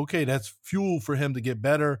be like, okay, that's fuel for him to get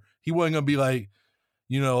better. He wasn't going to be like,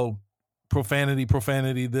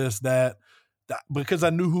 profanity, this, that. Because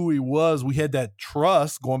I knew who he was. We had that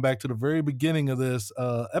trust going back to the very beginning of this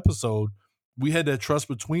episode. We had that trust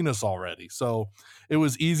between us already. So it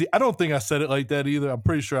was easy. I don't think I said it like that either. I'm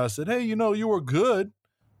pretty sure I said, hey, you were good.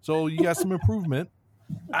 So you got some improvement.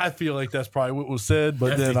 I feel like that's probably what was said,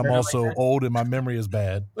 but then I'm also old and my memory is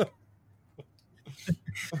bad.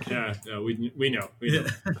 Yeah, no, we know.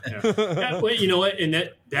 Yeah. Well, you know what? And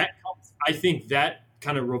that I think that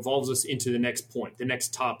kind of revolves us into the next point, the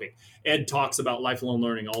next topic. Ed talks about lifelong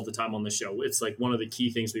learning all the time on the show. It's like one of the key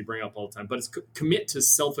things we bring up all the time, but it's commit to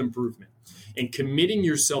self-improvement and committing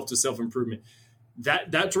yourself to self-improvement.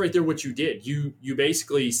 That's right there what you did. You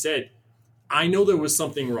basically said, I know there was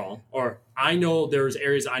something wrong, or I know there was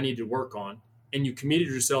areas I need to work on, and you committed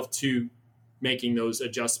yourself to making those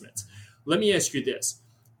adjustments. Let me ask you this.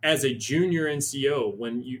 As a junior NCO,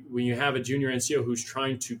 when you have a junior NCO who's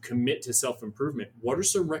trying to commit to self-improvement, what are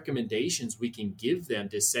some recommendations we can give them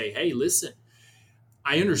to say, hey, listen,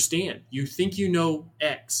 I understand. You think you know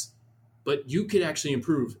X, but you could actually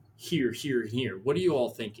improve here, here, and here. What are you all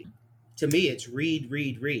thinking? To me, it's read.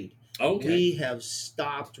 Okay. We have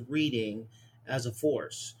stopped reading as a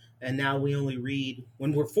force, and now we only read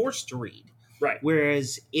when we're forced to read. Right.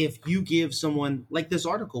 Whereas if you give someone, like this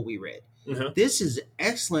article we read, this is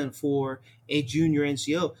excellent for a junior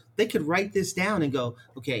NCO. They could write this down and go,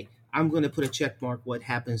 okay, I'm going to put a check mark. What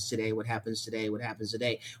happens today? What happens today? What happens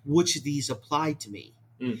today? Which of these apply to me?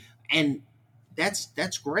 And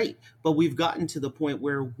that's great. But we've gotten to the point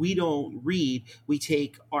where we don't read. We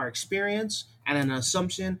take our experience and an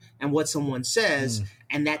assumption and what someone says,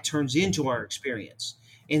 and that turns into our experience.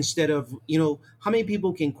 Instead of, how many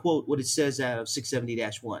people can quote what it says out of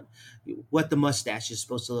 670-1, what the mustache is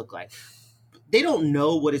supposed to look like? They don't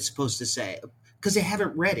know what it's supposed to say because they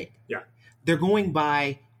haven't read it. Yeah. They're going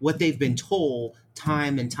by what they've been told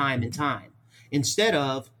time and time and time, instead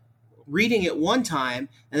of reading it one time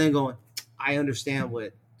and then going, I understand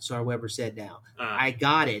what Sar Weber said now. I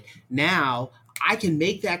got it. Now I can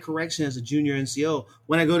make that correction as a junior NCO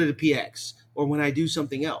when I go to the PX or when I do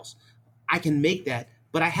something else. I can make that.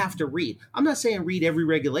 But I have to read. I'm not saying read every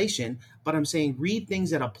regulation, but I'm saying read things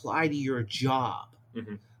that apply to your job.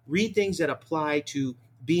 Read things that apply to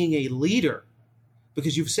being a leader,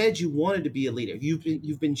 because you've said you wanted to be a leader.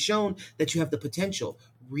 You've been shown that you have the potential.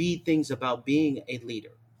 Read things about being a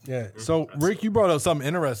leader. Yeah. So Rick, you brought up something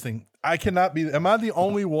interesting. Am I the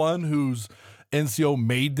only one whose NCO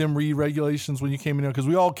made them read regulations when you came in there? Because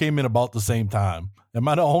we all came in about the same time. Am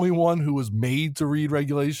I the only one who was made to read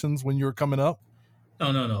regulations when you were coming up?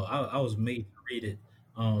 No. I was made to read it,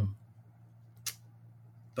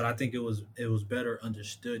 but I think it was better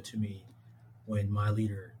understood to me when my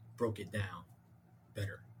leader broke it down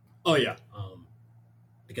better. Oh yeah,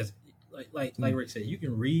 because like Rick said, you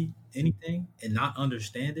can read anything and not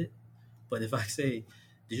understand it, but if I say,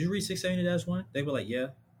 "Did you read 670-1?" They were like, "Yeah,"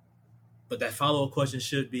 but that follow-up question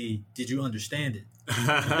should be, "Did you understand it?"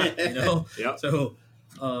 Yep. So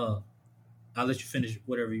I'll let you finish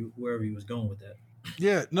wherever you was going with that.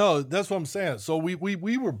 Yeah, no, that's what I'm saying. So we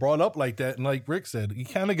were brought up like that, and like Rick said, you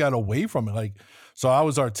kind of got away from it. Like, so I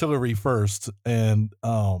was artillery first, and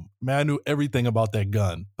I knew everything about that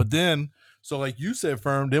gun. But then, so like you said,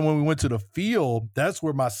 Firm, then when we went to the field, that's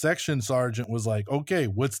where my section sergeant was like, okay,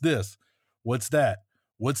 what's this? What's that?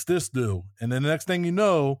 What's this do? And then the next thing you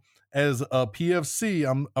know, as a PFC,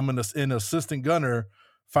 I'm an assistant gunner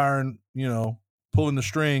firing, pulling the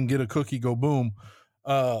string, get a cookie, go boom.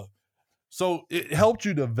 So it helped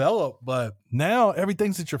you develop, but now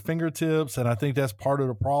everything's at your fingertips. And I think that's part of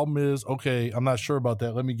the problem is, okay, I'm not sure about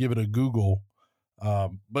that. Let me give it a Google.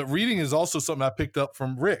 But reading is also something I picked up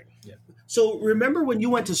from Rick. Yeah. So remember when you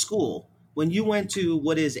went to school, when you went to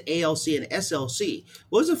what is ALC and SLC,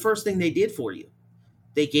 what was the first thing they did for you?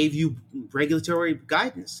 They gave you regulatory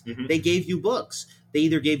guidance. They gave you books. They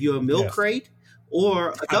either gave you a milk crate or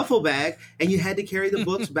a duffel bag, and you had to carry the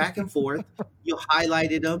books back and forth. You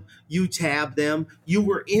highlighted them, you tabbed them, you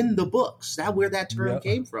were in the books. That's where that term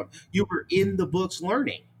came from. You were in the books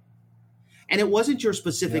learning. And it wasn't your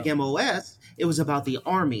specific MOS, it was about the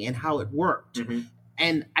Army and how it worked.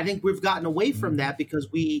 And I think we've gotten away from that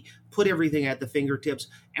because we put everything at the fingertips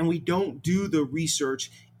and we don't do the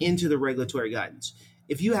research into the regulatory guidance.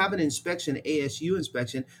 If you have an inspection, ASU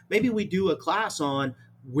inspection, maybe we do a class on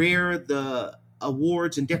where the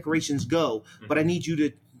awards and decorations go, but I need you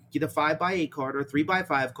to get a 5x8 card or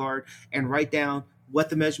 3x5 card and write down what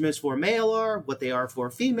the measurements for a male are, what they are for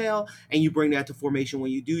a female, and you bring that to formation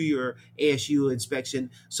when you do your ASU inspection.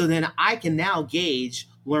 So then I can now gauge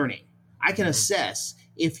learning. I can assess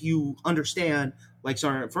if you understand, like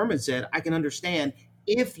Sergeant Furman said, I can understand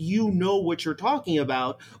if you know what you're talking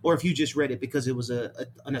about or if you just read it because it was an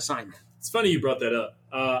assignment. It's funny you brought that up.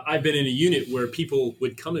 I've been in a unit where people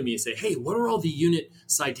would come to me and say, hey, what are all the unit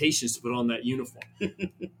citations to put on that uniform?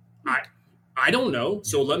 I don't know,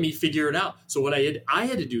 so let me figure it out. So what I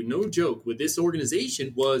had to do, no joke, with this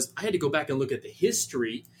organization was I had to go back and look at the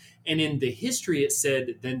history. And in the history, it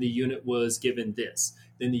said, then the unit was given this.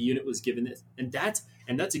 Then the unit was given this. And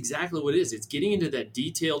that's exactly what it is. It's getting into that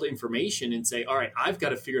detailed information and say, all right, I've got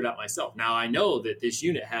to figure it out myself. Now, I know that this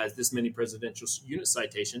unit has this many presidential unit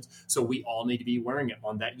citations, so we all need to be wearing it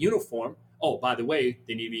on that uniform. Oh, by the way,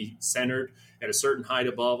 they need to be centered at a certain height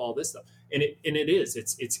above, all this stuff. And it is.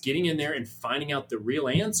 It's getting in there and finding out the real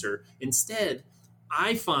answer. Instead,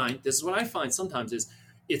 this is what I find sometimes is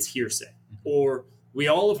it's hearsay. Or we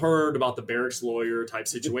all have heard about the barracks lawyer type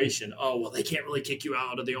situation. Oh, well, they can't really kick you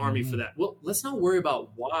out of the Army for that. Well, let's not worry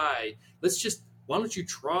about why. Why don't you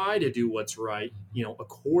try to do what's right,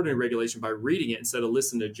 according to regulation by reading it instead of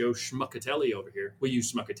listening to Joe Schmuckatelli over here. We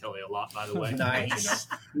use Schmuckatelli a lot, by the way. Nice.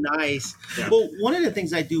 Nice. Yeah. Well, one of the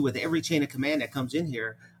things I do with every chain of command that comes in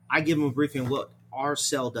here, I give them a briefing of what our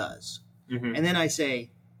cell does. Mm-hmm. And then I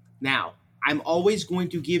say, now, I'm always going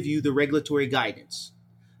to give you the regulatory guidance.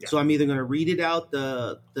 Yeah. So I'm either going to read it out,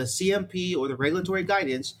 the CMP or the regulatory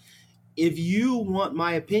guidance. If you want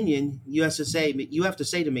my opinion, you have to say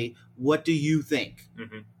to me, what do you think?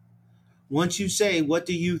 Mm-hmm. Once you say, what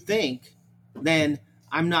do you think, then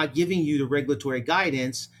I'm not giving you the regulatory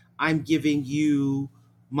guidance. I'm giving you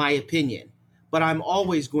my opinion. But I'm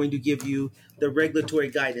always going to give you the regulatory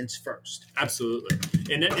guidance first. Absolutely.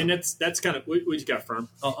 And that's kind of what you got, Firm.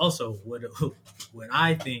 Also, what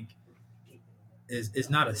I think is it's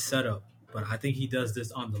not a setup, but I think he does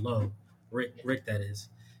this on the low. Rick that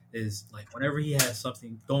is like whenever he has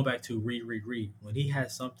something, going back to read, when he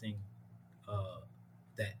has something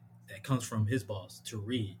that comes from his boss to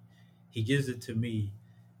read, he gives it to me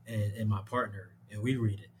and my partner, and we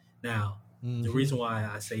read it. Now, the reason why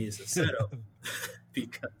I say it's a setup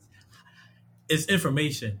because it's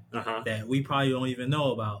information that we probably don't even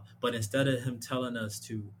know about. But instead of him telling us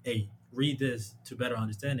to, hey, read this to better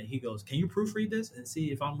understand it, he goes, can you proofread this and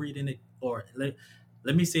see if I'm reading it? Or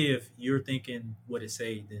let me see if you're thinking what it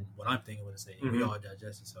say than what I'm thinking what it say. And we all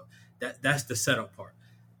digest it. So that's the setup part.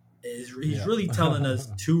 He's really telling us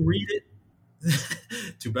to read it,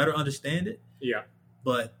 to better understand it. Yeah.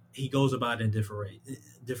 But he goes about it in a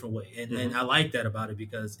different way. And I like that about it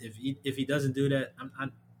because if he doesn't do that,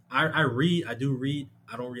 I read. I do read.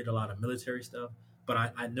 I don't read a lot of military stuff, but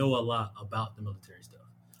I know a lot about the military stuff.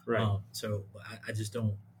 Right. So I just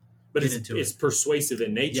don't. But it's persuasive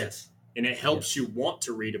in nature. Yes. And it helps you want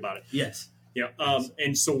to read about it. Yes. Yeah.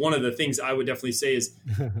 And so one of the things I would definitely say is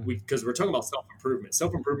because we're talking about self-improvement.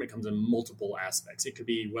 Self-improvement comes in multiple aspects. It could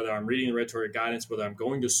be whether I'm reading the regulatory guidance, whether I'm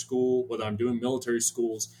going to school, whether I'm doing military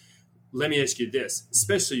schools. Let me ask you this,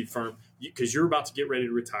 especially Firm, because you're about to get ready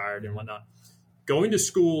to retire and whatnot. Going to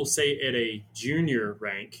school, say at a junior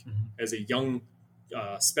rank as a young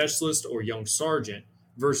specialist or young sergeant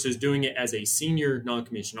versus doing it as a senior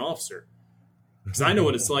non-commissioned officer. Because I know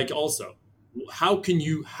what it's like also. How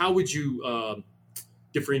would you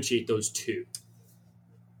differentiate those two?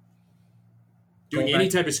 Doing any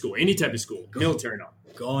type of school, military or not.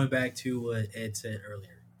 Going back to what Ed said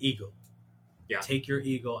earlier, ego. Yeah. Take your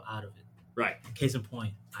ego out of it. Right. Case in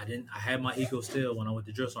point, I had my ego still when I went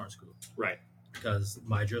to drill sergeant school. Right. Because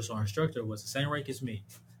my drill sergeant instructor was the same rank as me.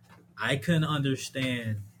 I couldn't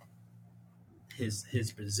understand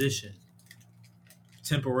his position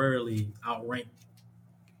temporarily outrank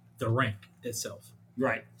the rank itself.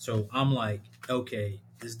 Right. So I'm like, okay,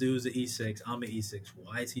 this dude's an E6, I'm an E6.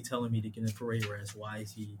 Why is he telling me to get in parade rest? Why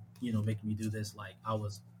is he, making me do this like I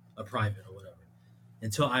was a private or whatever?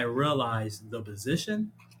 Until I realized the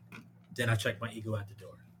position, then I checked my ego at the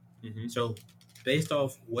door. Mm-hmm. So based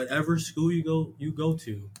off whatever school you go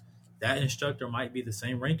to, that instructor might be the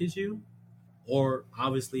same rank as you, or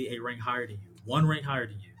obviously a rank higher than you, one rank higher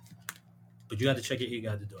than you. But you got to check your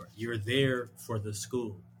ego at the door. You're there for the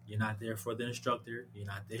school. You're not there for the instructor. You're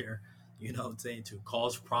not there, to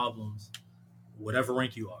cause problems, whatever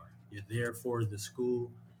rank you are. You're there for the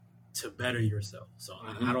school to better yourself. So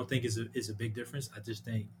I don't think it's a big difference. I just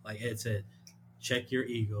think, like Ed said, check your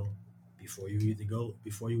ego before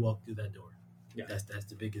you walk through that door. Yeah. That's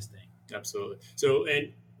the biggest thing. Absolutely. So,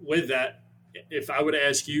 and with that, if I would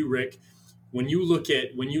ask you, Rick, when you look at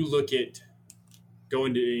go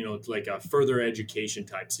into, like a further education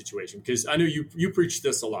type situation? Because I know you preach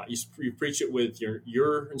this a lot. You preach it with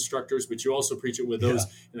your instructors, but you also preach it with those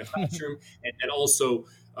in the classroom. and also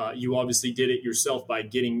you obviously did it yourself by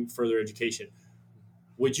getting further education.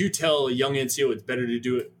 Would you tell a young NCO it's better to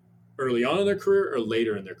do it early on in their career or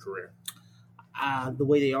later in their career? The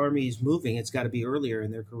way the Army is moving, it's got to be earlier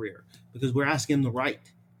in their career because we're asking them to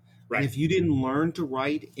write. Right. And if you didn't learn to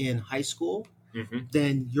write in high school,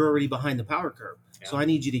 then you're already behind the power curve. Yeah. So I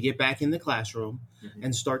need you to get back in the classroom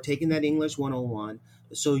and start taking that English 101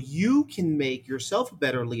 so you can make yourself a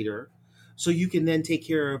better leader, so you can then take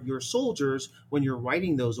care of your soldiers when you're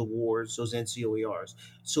writing those awards, those NCOERs.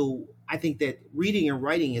 So I think that reading and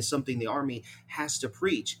writing is something the Army has to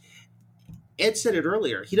preach. Ed said it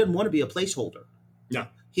earlier. He doesn't want to be a placeholder. No.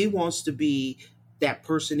 He wants to be that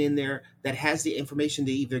person in there that has the information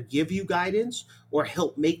to either give you guidance or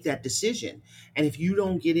help make that decision. And if you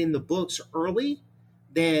don't get in the books early,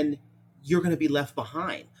 then you're going to be left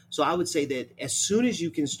behind. So I would say that as soon as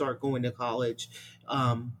you can start going to college,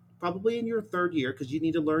 probably in your third year, because you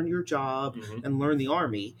need to learn your job and learn the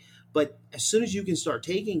Army. But as soon as you can start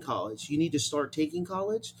taking college, you need to start taking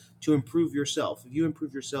college to improve yourself. If you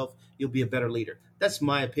improve yourself, you'll be a better leader. That's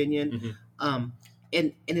my opinion.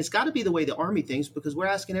 And it's got to be the way the Army thinks, because we're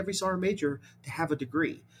asking every sergeant major to have a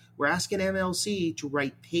degree. We're asking MLC to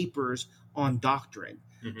write papers on doctrine.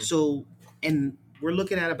 So, and we're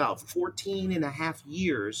looking at about 14 and a half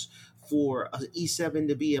years for an E7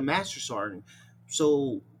 to be a master sergeant.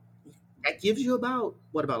 So that gives you about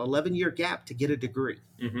 11-year gap to get a degree.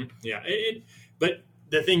 Yeah. But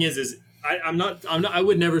the thing is I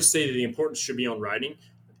would never say that the importance should be on writing.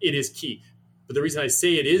 It is key. But the reason I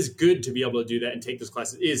say it is good to be able to do that and take those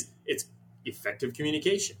classes is it's effective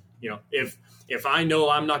communication. If I know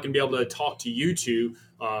I'm not going to be able to talk to you two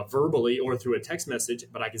verbally or through a text message,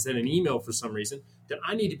 but I can send an email for some reason, then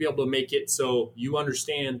I need to be able to make it so you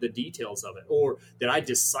understand the details of it, or that I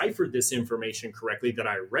deciphered this information correctly that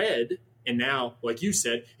I read. And now, like you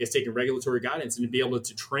said, it's taking regulatory guidance and to be able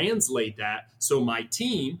to translate that so my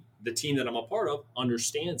team, the team that I'm a part of,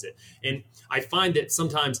 understands it. And I find that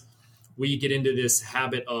sometimes we get into this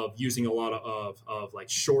habit of using a lot of like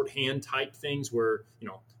shorthand type things where,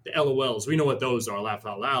 the LOLs, we know what those are, laugh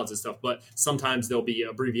out louds and stuff, but sometimes there'll be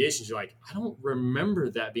abbreviations. You're like, I don't remember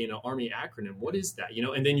that being an Army acronym. What is that?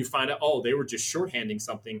 And then you find out, oh, they were just shorthanding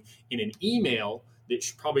something in an email that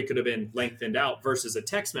probably could have been lengthened out versus a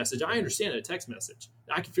text message. I understand a text message.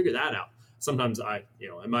 I can figure that out. Sometimes at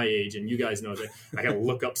my age, and you guys know that I got to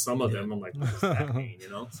look up some of them. I'm like, what does that mean?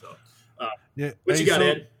 So what you got,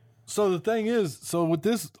 Ed? So the thing is, with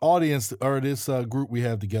this audience or this group we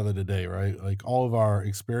have together today, right? Like all of our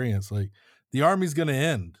experience, like the Army's going to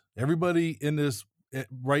end. Everybody in this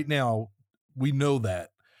right now, we know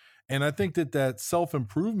that. And I think that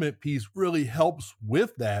self-improvement piece really helps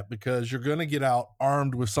with that, because you're going to get out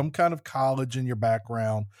armed with some kind of college in your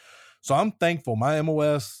background. So I'm thankful. My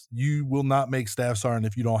MOS, you will not make staff sergeant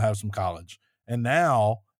if you don't have some college. And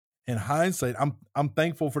now, in hindsight, I'm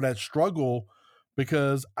thankful for that struggle,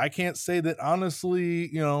 because I can't say that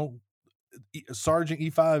honestly, Sergeant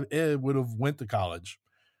E5 Ed would have went to college.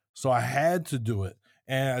 So I had to do it.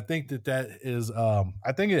 And I think that is,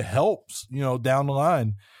 I think it helps, down the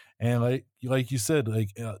line. And like you said,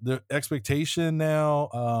 the expectation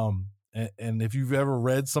now, and if you've ever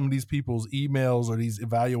read some of these people's emails or these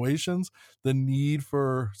evaluations, the need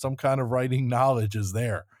for some kind of writing knowledge is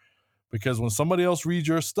there. Because when somebody else reads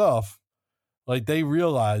your stuff, like they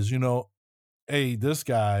realize, hey, this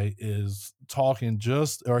guy is talking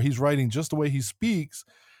he's writing just the way he speaks.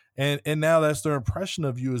 And now that's their impression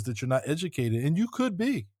of you, is that you're not educated. And you could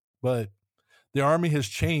be, but the Army has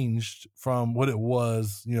changed from what it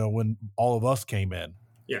was, when all of us came in.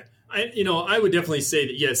 Yeah. I would definitely say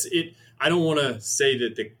that, yes, I don't want to say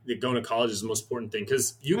that going to college is the most important thing,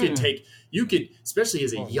 because you could, especially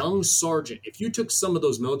as a young sergeant, if you took some of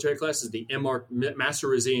those military classes, the Master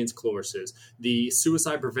Resilience courses, the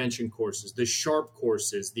suicide prevention courses, the SHARP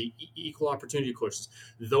courses, the equal opportunity courses,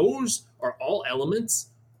 those are all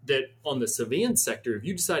elements that on the civilian sector, if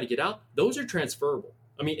you decide to get out, those are transferable.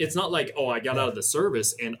 I mean, it's not like, oh, I got out of the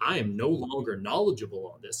service and I am no longer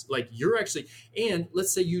knowledgeable on this. Like you're actually, and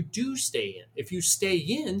let's say you do stay in. If you stay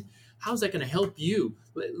in, how's that going to help you?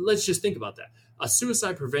 Let's just think about that. A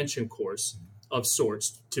suicide prevention course of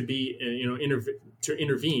sorts to be, to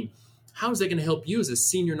intervene. How is that going to help you as a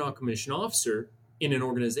senior non-commissioned officer in an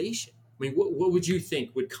organization? I mean, what would you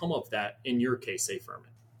think would come of that in your case, say,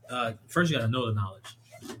 Furman? First, you got to know the knowledge,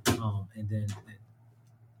 and then.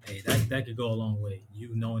 Hey, that could go a long way.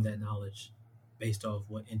 You knowing that knowledge based off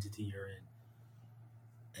what entity you're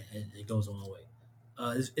in, and it goes a long way.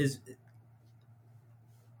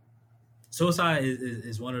 Suicide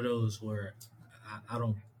is one of those where I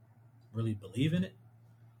don't really believe in it,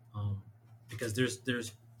 because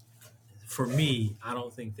there's for me, I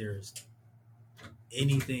don't think there's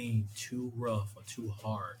anything too rough or too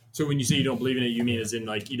hard. So when you say you don't believe in it, you mean as in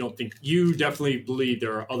like you don't think, you definitely believe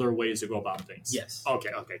there are other ways to go about things? Yes. Okay,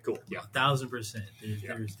 cool. Yeah.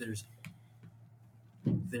 1,000%.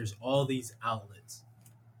 There's all these outlets,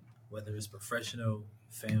 whether it's professional,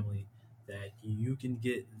 family, that you can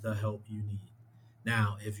get the help you need.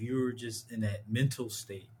 Now, if you're just in that mental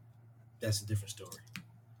state, that's a different story.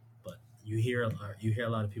 But you hear a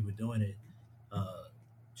lot of people doing it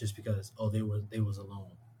just because they was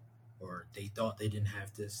alone, or they thought they didn't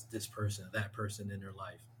have this person or that person in their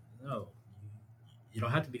life. No, you don't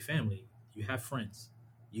have to be family. You have friends.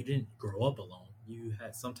 You didn't grow up alone. You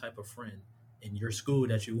had some type of friend in your school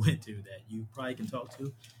that you went to that you probably can talk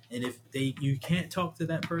to. And if you can't talk to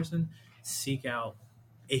that person, seek out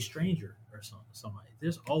a stranger or somebody.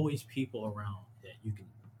 There's always people around that you can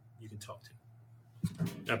talk to.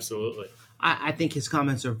 Absolutely. I think his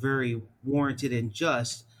comments are very warranted and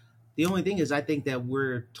just. The only thing is, I think that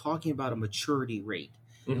we're talking about a maturity rate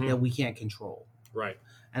that we can't control. Right.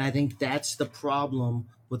 And I think that's the problem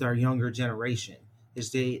with our younger generation.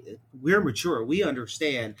 We're mature. We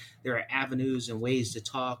understand there are avenues and ways to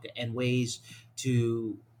talk and ways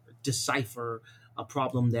to decipher a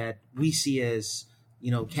problem that we see as,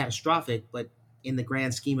 catastrophic, but in the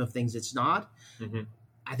grand scheme of things, it's not. Mm-hmm.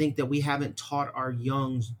 I think that we haven't taught our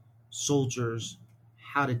young soldiers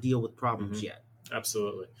how to deal with problems yet.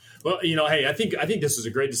 Absolutely. Well, hey, I think this is a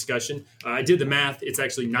great discussion. I did the math. It's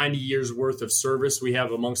actually 90 years worth of service we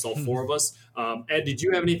have amongst all four of us. Ed, did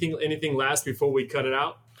you have anything last before we cut it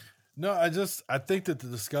out? No, I think that the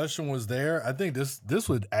discussion was there. I think this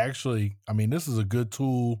would actually, this is a good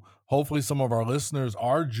tool. Hopefully some of our listeners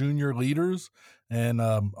are junior leaders, and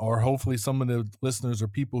or hopefully some of the listeners are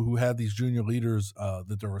people who have these junior leaders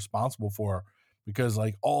that they're responsible for. Because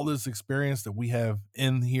like all this experience that we have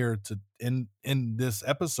in here in this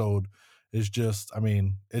episode is just,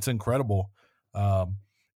 it's incredible.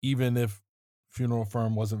 Even if Funeral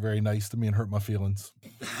Firm wasn't very nice to me and hurt my feelings.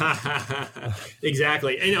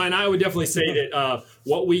 Exactly. And I would definitely say that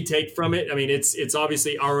what we take from it, it's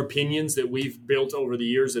obviously our opinions that we've built over the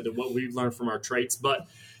years and what we've learned from our traits, but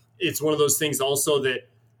it's one of those things also that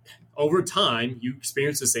over time you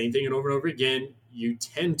experience the same thing and over again. You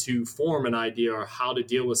tend to form an idea or how to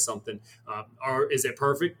deal with something. Is it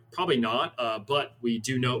perfect? Probably not, but we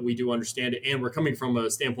do understand it. And we're coming from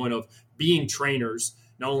a standpoint of being trainers,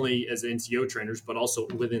 not only as NCO trainers, but also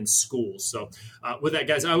within schools. So with that,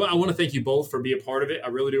 guys, I want to thank you both for being a part of it. I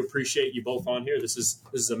really do appreciate you both on here. This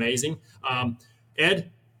is amazing.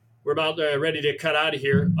 Ed, we're about ready to cut out of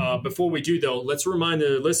here. Before we do, though, let's remind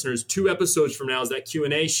the listeners, 2 episodes from now is that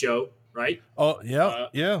Q&A show. Right? Oh, yeah,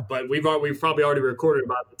 yeah. But we've probably already recorded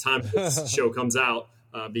about the time this show comes out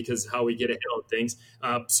because how we get ahead on things.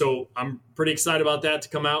 So I'm pretty excited about that to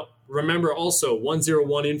come out. Remember also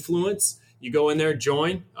 101 Influence. You go in there,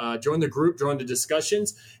 join the group, join the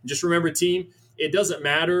discussions. And just remember, team, it doesn't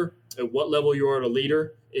matter at what level you are a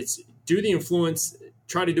leader. It's do the influence.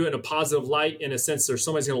 Try to do it in a positive light, in a sense there's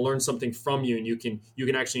somebody's going to learn something from you and you can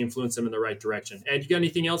actually influence them in the right direction. Ed, you got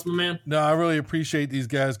anything else, my man? No, I really appreciate these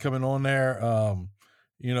guys coming on there.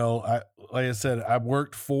 Like I said, I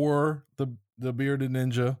worked for the Bearded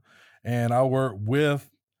Ninja, and I worked with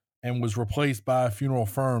and was replaced by a Funeral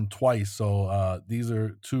Firm twice. So these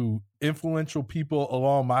are 2 influential people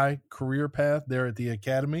along my career path there at the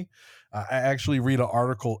Academy. I actually read an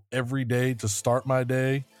article every day to start my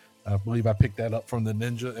day. I believe I picked that up from the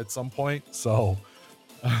Ninja at some point. So,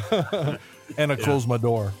 and I closed my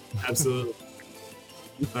door. Absolutely.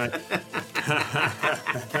 All right.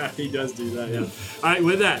 He does do that, yeah. All right,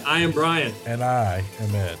 with that, I am Brian. And I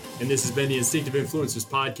am Ed. And this has been the Instinctive Influencers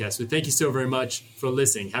Podcast. So thank you so very much for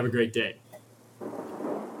listening. Have a great day.